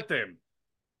שאלתם,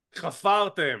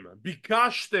 חפרתם,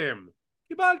 ביקשתם,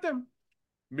 קיבלתם.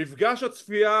 מפגש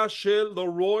הצפייה של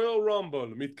לרויאל רמבל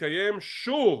מתקיים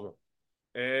שוב.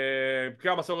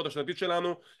 בקרב המסורת השנתית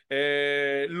שלנו.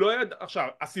 עכשיו,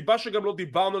 הסיבה שגם לא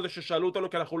דיברנו על זה ששאלו אותנו,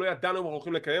 כי אנחנו לא ידענו אם אנחנו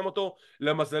הולכים לקיים אותו.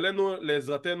 למזלנו,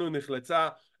 לעזרתנו היא נחלצה,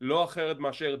 לא אחרת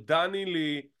מאשר דני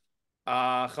לי,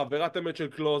 החברת אמת של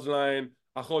קלוזליין,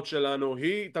 אחות שלנו,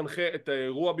 היא תנחה את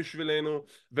האירוע בשבילנו,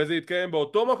 וזה יתקיים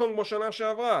באותו מקום כמו שנה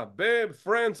שעברה,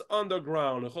 ב-Friends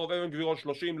Underground, רחוב אבן גבירול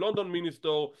 30, לונדון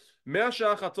מיניסטור,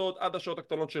 מהשעה חצות עד השעות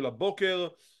הקטנות של הבוקר.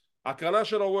 הקרנה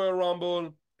של הרויאל רמבל,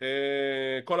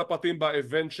 כל הפרטים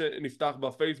באבנט שנפתח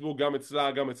בפייסבוק, גם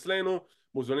אצלה גם אצלנו,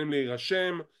 מוזמנים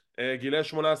להירשם. גילי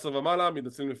 18 ומעלה,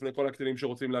 מתנצלים לפני כל הקטינים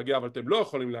שרוצים להגיע אבל אתם לא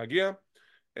יכולים להגיע,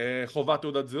 חובת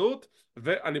תעודת זהות,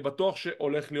 ואני בטוח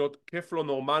שהולך להיות כיף לא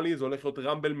נורמלי, זה הולך להיות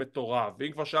רמבל מטורף.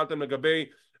 ואם כבר שאלתם לגבי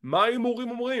מה ההימורים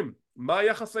אומרים, מה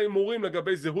יחס ההימורים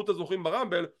לגבי זהות הזוכים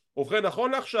ברמבל, ובכן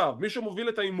נכון לעכשיו מי שמוביל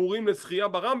את ההימורים לזכייה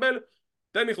ברמבל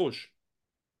תן ניחוש.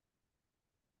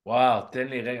 וואו, תן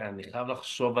לי רגע, אני חייב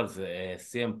לחשוב על זה.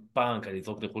 סי.אם פאנק, אני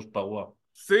אזרוק ניחוש פרוע.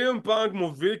 סי.אם פאנק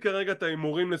מוביל כרגע את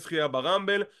ההימורים לזכייה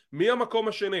ברמבל. מי המקום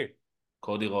השני?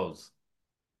 קודי רוז.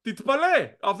 תתפלא,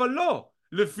 אבל לא.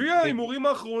 לפי ההימורים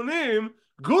האחרונים,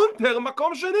 גונטר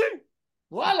מקום שני.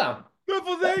 וואלה.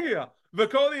 מאיפה זה הגיע?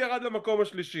 וקודי ירד למקום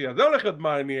השלישי, אז זה הולך להיות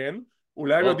מעניין.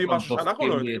 אולי הם יודעים משהו שאנחנו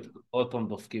לא יודעים. עוד פעם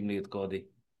דופקים לי את קודי.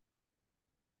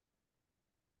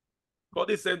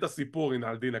 קודי יסיים את הסיפור,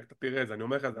 הנה אלדינק, אתה תראה את זה, אני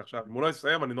אומר לך את זה עכשיו. אם הוא לא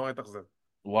יסיים, אני נורא אתאכזב.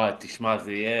 וואי, תשמע,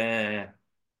 זה יהיה...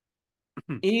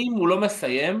 אם הוא לא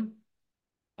מסיים,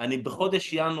 אני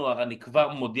בחודש ינואר, אני כבר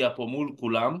מודיע פה מול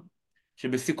כולם,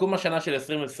 שבסיכום השנה של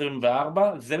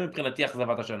 2024, זה מבחינתי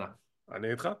אכזבת השנה.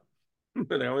 אני איתך?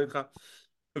 לגמרי איתך.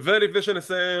 ולפני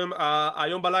שנסיים,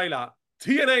 היום בלילה,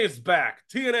 TNA is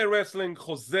back, TNA Wrestling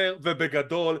חוזר,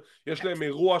 ובגדול יש להם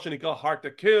אירוע שנקרא Hard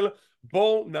to Kill.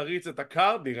 בואו נריץ את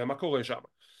הקארד, נראה מה קורה שם.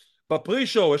 בפרי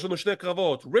שואו יש לנו שני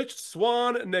קרבות, ריץ'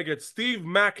 סוואן נגד סטיב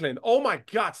מקלן.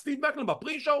 אומייגאד, סטיב מקלן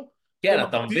בפרי שואו? כן,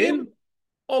 אתה מבין?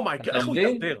 אומייגאד, אתה איך הוא מבין?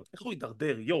 יידרדר? איך הוא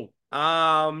יידרדר, יואו.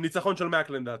 הניצחון של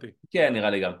מקלן דעתי. כן, נראה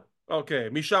לי גם. אוקיי,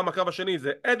 משם הקרב השני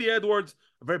זה אדי אדוארדס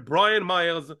ובריאן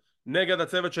מיירס נגד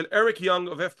הצוות של אריק יונג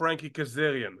ופרקי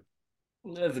קזריאן.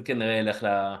 זה כנראה ילך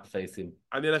לפייסים.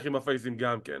 אני אלך עם הפייסים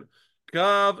גם כן.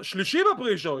 קרב שלישי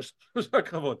בפרישו, יש שלושה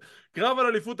קרבות. קרב על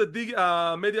אליפות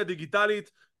המדיה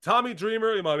הדיגיטלית, טומי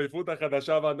דרימר עם האליפות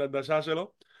החדשה והנדשה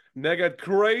שלו, נגד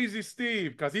קרייזי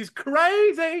סטיב, cause he's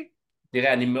crazy.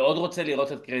 תראה, אני מאוד רוצה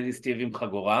לראות את קרייזי סטיב עם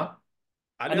חגורה.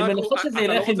 אני אני רק, מנסה שזה אתה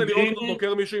לא ילך עם רוצה לראות אותו דרימר,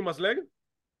 דוקר מישהו עם מזלג?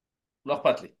 לא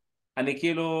אכפת לי. אני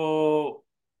כאילו...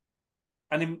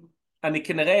 אני, אני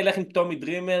כנראה אלך עם טומי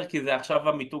דרימר, כי זה עכשיו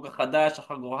המיתוג החדש,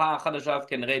 החגורה החדשה, אז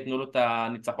כנראה ייתנו לו את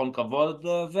הניצחון כבוד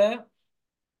הזה.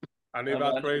 אני אבל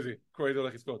בעד קרייזי, קרייזי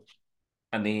הולך לזכות.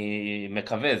 אני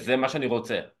מקווה, זה מה שאני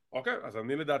רוצה. אוקיי, אז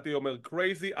אני לדעתי אומר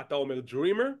קרייזי, אתה אומר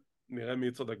דרימר, נראה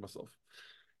מי צודק בסוף.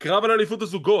 קרב על אליפות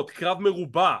הזוגות, קרב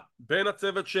מרובע בין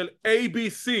הצוות של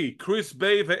ABC, קריס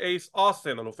ביי ואייס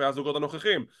אוסטן, אלופי הזוגות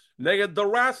הנוכחים, נגד The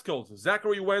Rascals,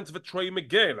 זכרי ונץ וטריי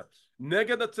מגל,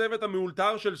 נגד הצוות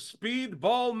המאולתר של ספיד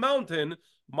בול מאונטן,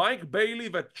 מייק ביילי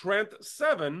וטרנט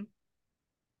סבן,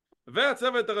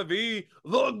 והצוות הרביעי,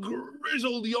 The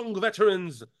Grizzled Young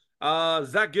Veterans,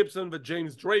 זאק גיבסון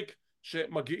וג'יימס דרייק,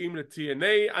 שמגיעים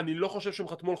ל-TNA. אני לא חושב שהם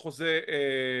חתמו על חוזה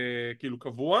כאילו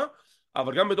קבוע,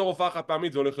 אבל גם בתור הופעה חד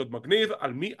פעמית זה הולך להיות מגניב.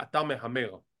 על מי אתה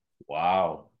מהמר?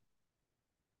 וואו.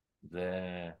 זה...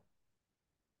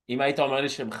 אם היית אומר לי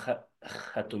שהם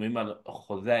חתומים על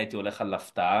חוזה, הייתי הולך על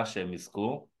הפתעה שהם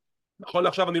יזכו. נכון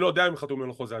לעכשיו אני לא יודע אם חתומים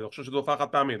על חוזה, אני חושב שזו הופעה חד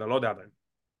פעמית, אני לא יודע עדיין.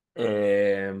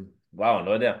 וואו, אני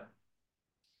לא יודע.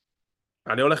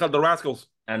 אני הולך על The Rascals.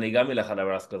 אני גם אלך על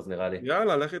הרסקלס נראה לי.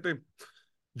 יאללה, לך איתי.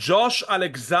 ג'וש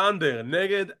אלכסנדר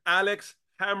נגד אלכס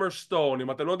המרסטון.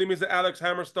 אם אתם לא יודעים מי זה אלכס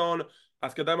המרסטון,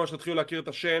 אז כדאי מאוד שתתחילו להכיר את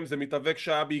השם. זה מתאבק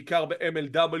שהיה בעיקר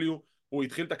ב-MLW. הוא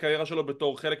התחיל את הקריירה שלו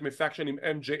בתור חלק מפאקשן עם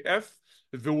MJF,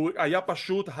 והוא היה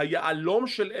פשוט היעלום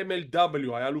של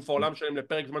MLW, היה אלוף העולם שלהם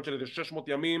לפרק זמן של איזה 600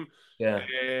 ימים. כן,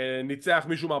 ניצח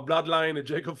מישהו מהבלודליין, את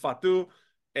ג'ייקוב פאטו.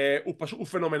 הוא פשוט, הוא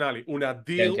פנומנלי, הוא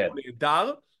נדיר, כן, כן. הוא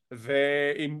נהדר,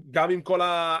 וגם עם כל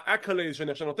האקלייז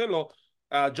שאני עכשיו נותן לו,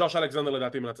 ג'וש אלכסנדר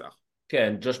לדעתי מנצח.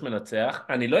 כן, ג'וש מנצח.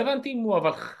 אני לא הבנתי אם הוא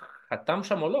אבל חתם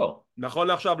שם או לא. נכון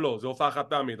לעכשיו לא, זו הופעה חד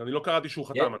פעמית, אני לא קראתי שהוא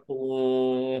חתם.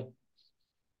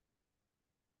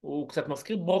 הוא קצת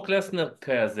מזכיר ברוק לסנר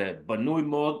כזה, בנוי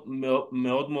מאוד מאוד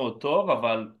מאוד מאוד טוב,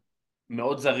 אבל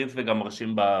מאוד זריז וגם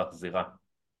מרשים בזירה.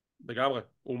 לגמרי,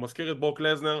 הוא מזכיר את ברוק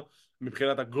לזנר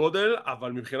מבחינת הגודל,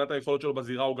 אבל מבחינת היכולת שלו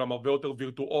בזירה הוא גם הרבה יותר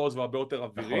וירטואוז והרבה יותר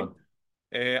אווירי. נכון.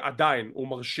 עדיין, הוא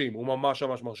מרשים, הוא ממש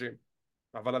ממש מרשים.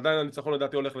 אבל עדיין הניצחון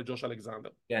לדעתי הולך לג'וש אלכסנדר.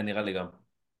 כן, נראה לי גם.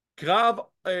 קרב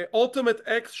אולטימט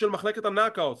אקס של מחלקת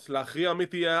הנאקאוטס, להכריע מי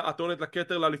תהיה הטוענת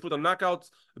לכתר לאליפות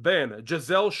הנאקאוטס, בין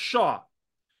ג'זל שאה,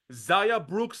 זיה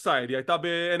ברוקסייד, היא הייתה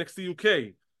ב-NXT UK,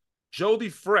 ג'ודי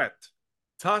פרט,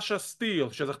 טאשה סטיל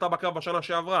שזכתה בקרב בשנה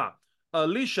שעברה,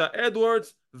 אלישה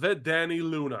אדוארדס ודני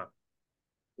לונה.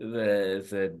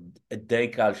 זה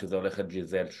די קל שזה הולך את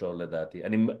ג'יזל שואו לדעתי.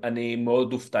 אני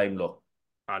מאוד אופתע אם לא.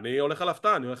 אני הולך על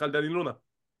הפתעה, אני הולך על דני לונה.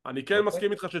 אני כן אוקיי.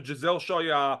 מסכים איתך שג'זל שואו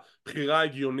היא הבחירה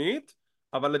ההגיונית,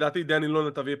 אבל לדעתי דני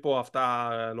לונה תביא פה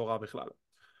הפתעה לא רעה בכלל.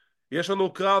 יש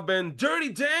לנו קרב בין דירטי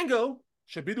דנגו,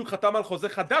 שבדיוק חתם על חוזה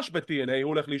חדש ב-TNA, הוא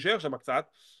הולך להישאר שם קצת,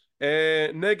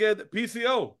 נגד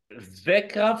PCO. זה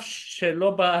קרב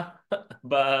שלא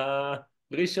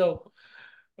בפרי-שואו.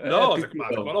 לא, זה כבר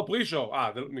לא פרי-שואו.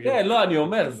 כן, לא, אני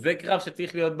אומר, זה קרב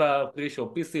שצריך להיות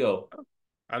בפרי-שואו, PCO.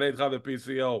 אני איתך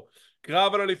ב-PCO.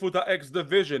 קרב על אליפות ה-X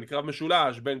Division, קרב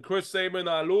משולש בין קריס סיימן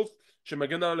האלוף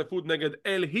שמגן על האליפות נגד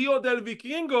אל היו דל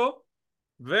ויקינגו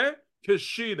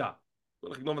וקשידה.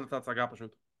 הולך לגנוב את ההצגה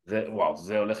פשוט. וואו,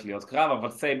 זה הולך להיות קרב, אבל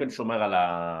סייבן שומר על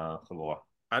החבורה.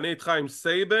 אני איתך עם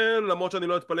סייבן, למרות שאני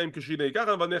לא אתפלא אם קשידה ייקח,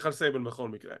 אבל אני אלך על סייבן בכל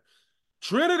מקרה.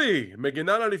 טריניטי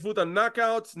מגינה על אליפות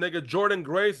הנאקאוטס נגד ג'ורדן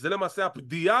גרייס. זה למעשה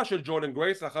הפדיעה של ג'ורדן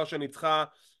גרייס לאחר שניצחה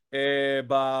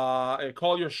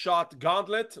ב-Call Your Shot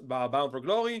Gauntlet ב-Bound for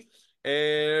Glory.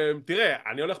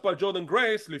 תראה, אני הולך פה על ג'ורדן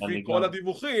גרייס לפי כל גם.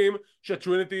 הדיווחים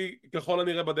שטריניטי ככל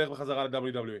הנראה בדרך בחזרה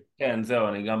ל-WWE. כן, זהו,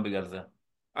 אני גם בגלל זה.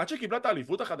 עד שקיבלה את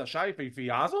האליפות החדשה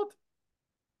היפהפייה הזאת?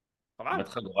 חבל. באמת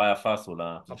חגורה יפה עשו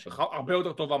לה. הרבה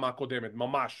יותר טובה מהקודמת,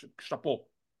 ממש, שאפו.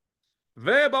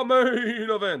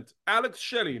 ובמיין איבנט, אלכס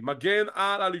שלי מגן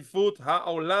על אליפות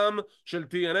העולם של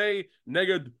TNA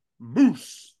נגד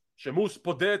מוס, שמוס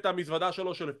פודה את המזוודה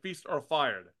שלו של Feast or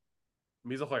Fired.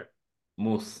 מי זוכר?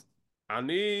 מוס.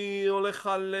 אני הולך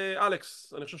על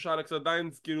אלכס. אני חושב שאלכס עדיין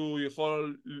כאילו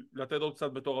יכול לתת עוד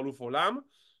קצת בתור אלוף עולם.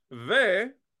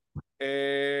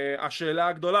 והשאלה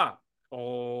הגדולה,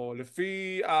 או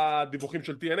לפי הדיווחים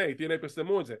של TNA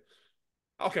פרסמו את זה.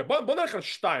 אוקיי, בוא נלך על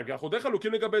שתיים, כי אנחנו די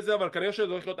חלוקים לגבי זה, אבל כנראה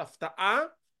שזה הולך להיות הפתעה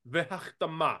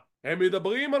והחתמה. הם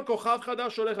מדברים על כוכב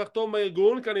חדש שהולך לחתום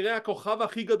בארגון, כנראה הכוכב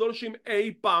הכי גדול שהם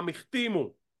אי פעם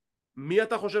החתימו. מי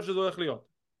אתה חושב שזה הולך להיות?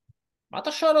 מה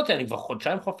אתה שואל אותי? אני כבר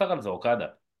חודשיים חופר על זה, אוקדה.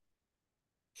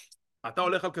 אתה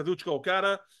הולך על קזוצ'קה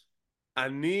אוקדה,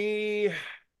 אני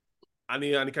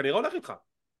כנראה הולך איתך.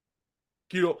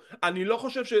 כאילו, אני לא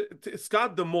חושב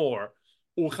סקאט דמור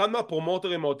הוא אחד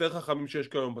מהפרומוטרים היותר חכמים שיש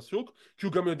כיום בשוק, כי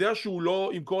הוא גם יודע שהוא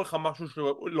לא ימכור לך משהו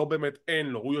שלא באמת אין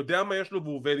לו, הוא יודע מה יש לו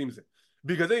והוא עובד עם זה.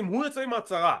 בגלל זה אם הוא יצא עם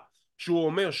ההצהרה שהוא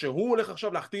אומר שהוא הולך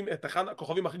עכשיו להחתים את אחד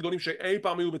הכוכבים הכי גדולים שאי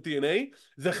פעם היו ב-TNA,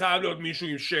 זה חייב להיות מישהו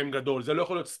עם שם גדול, זה לא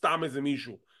יכול להיות סתם איזה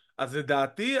מישהו. אז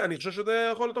לדעתי אני חושב שזה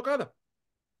יכול להיות אוקדה.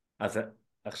 אז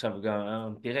עכשיו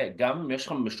גם, תראה, גם אם יש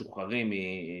לך משוחררים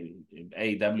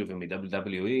מ-AW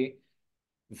ומ-WWE,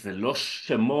 זה לא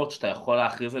שמות שאתה יכול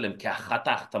להכריז עליהם כאחת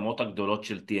ההחתמות הגדולות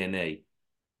של TNA.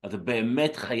 אז זה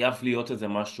באמת חייב להיות איזה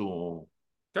משהו...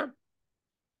 כן.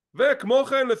 וכמו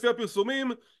כן לפי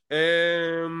הפרסומים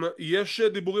יש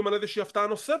דיבורים על איזושהי הפתעה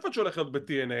נוספת שהולכת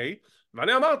ב-TNA,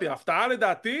 ואני אמרתי ההפתעה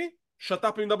לדעתי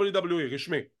שת"פ עם WWE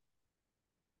רשמי.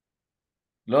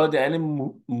 לא יודע, אין לי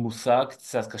מושג,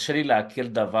 קצת קשה לי לעכל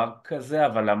דבר כזה,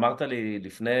 אבל אמרת לי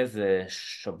לפני איזה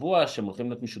שבוע שהם הולכים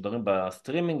להיות משודרים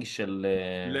בסטרימינג של...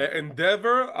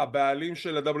 ל-Endeavor הבעלים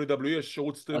של ה-WWE יש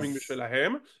שירות סטרימינג אז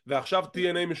משלהם, ועכשיו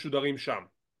TNA משודרים שם.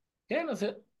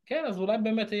 כן, אז אולי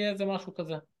באמת יהיה איזה משהו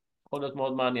כזה. יכול להיות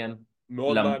מאוד מעניין.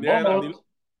 מאוד מעניין. למרות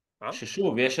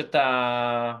ששוב, יש את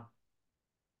ה...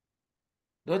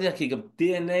 לא יודע, כי גם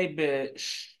TNA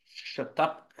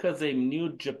בשת"פ כזה עם ניו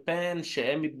ג'פן,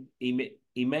 שהם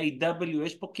עם A.W,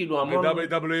 יש פה כאילו המון...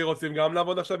 ו-WWE רוצים גם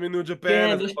לעבוד עכשיו עם ניו ג'פן, כן,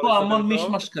 אז יש יכול פה להסתדר המון טוב.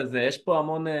 מישמש כזה, יש פה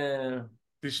המון...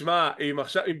 תשמע,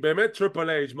 אם באמת טריפל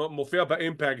אייג' מופיע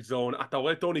באימפקט זון, אתה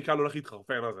רואה טוני קאן הולך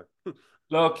להתחרפן על זה.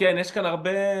 לא, כן, יש כאן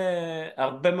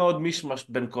הרבה מאוד מישמש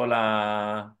בין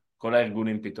כל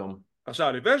הארגונים פתאום.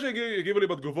 עכשיו, לפני שהגיבו לי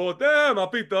בתגובות, מה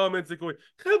פתאום, אין סיכוי.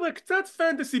 חבר'ה, קצת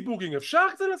פנטסי בוקינג, אפשר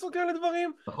קצת לעשות כאלה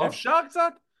דברים? נכון? אפשר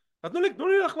קצת? אז תנו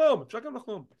לי לחלום, אפשר גם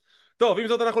לחלום. טוב, עם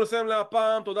זאת אנחנו נסיים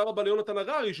להפעם, תודה רבה ליונתן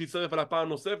הררי שהצטרף על הפעם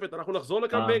נוספת, אנחנו נחזור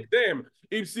לכאן בהקדם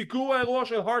עם סיקור האירוע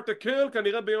של Hard to Kill,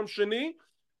 כנראה ביום שני.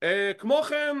 כמו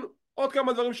כן, עוד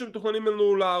כמה דברים שמתוכננים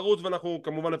לנו לערוץ ואנחנו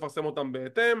כמובן נפרסם אותם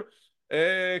בהתאם.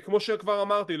 כמו שכבר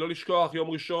אמרתי, לא לשכוח, יום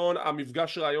ראשון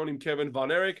המפגש ראיון עם קווין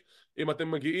ואריק. אם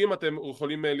אתם מגיעים אתם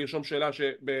יכולים לרשום שאלה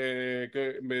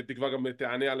שבתקווה גם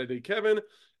תענה על ידי קווין.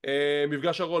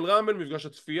 מפגש הרול ראמבל, מפגש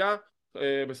הצפייה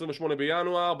ב-28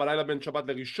 בינואר, בלילה בין שבת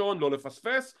לראשון, לא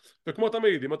לפספס. וכמו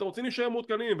תמיד, אם אתם רוצים להישאר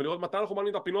מעודכנים ולראות מתי אנחנו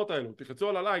מעלים את הפינות האלו, תחצו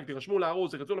על הלייק, תירשמו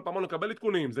לערוץ, תחצו לפעמון לקבל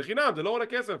עדכונים, זה חינם, זה לא עולה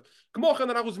כסף. כמו כן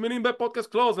אנחנו זמינים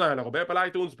בפודקאסט קלוזליין, אנחנו באפל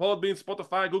אייטונס, פודבין,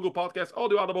 ספוטיפיי, גוגל פודקאסט,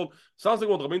 אודיו אדבול,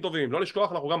 סאונדקלאוד, רבים טובים. לא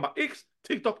לשכוח, אנחנו גם ב-X,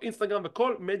 טיק טוק, אינסטגרם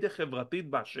וכל מדיה חברתית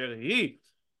באשר היא.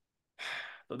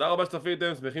 תודה רבה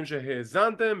שצפיתם, שמחים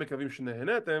שהאזנתם, מקווים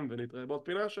שנהנתם, ונתראה בעוד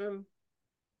פינה של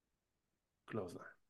קלוזליין.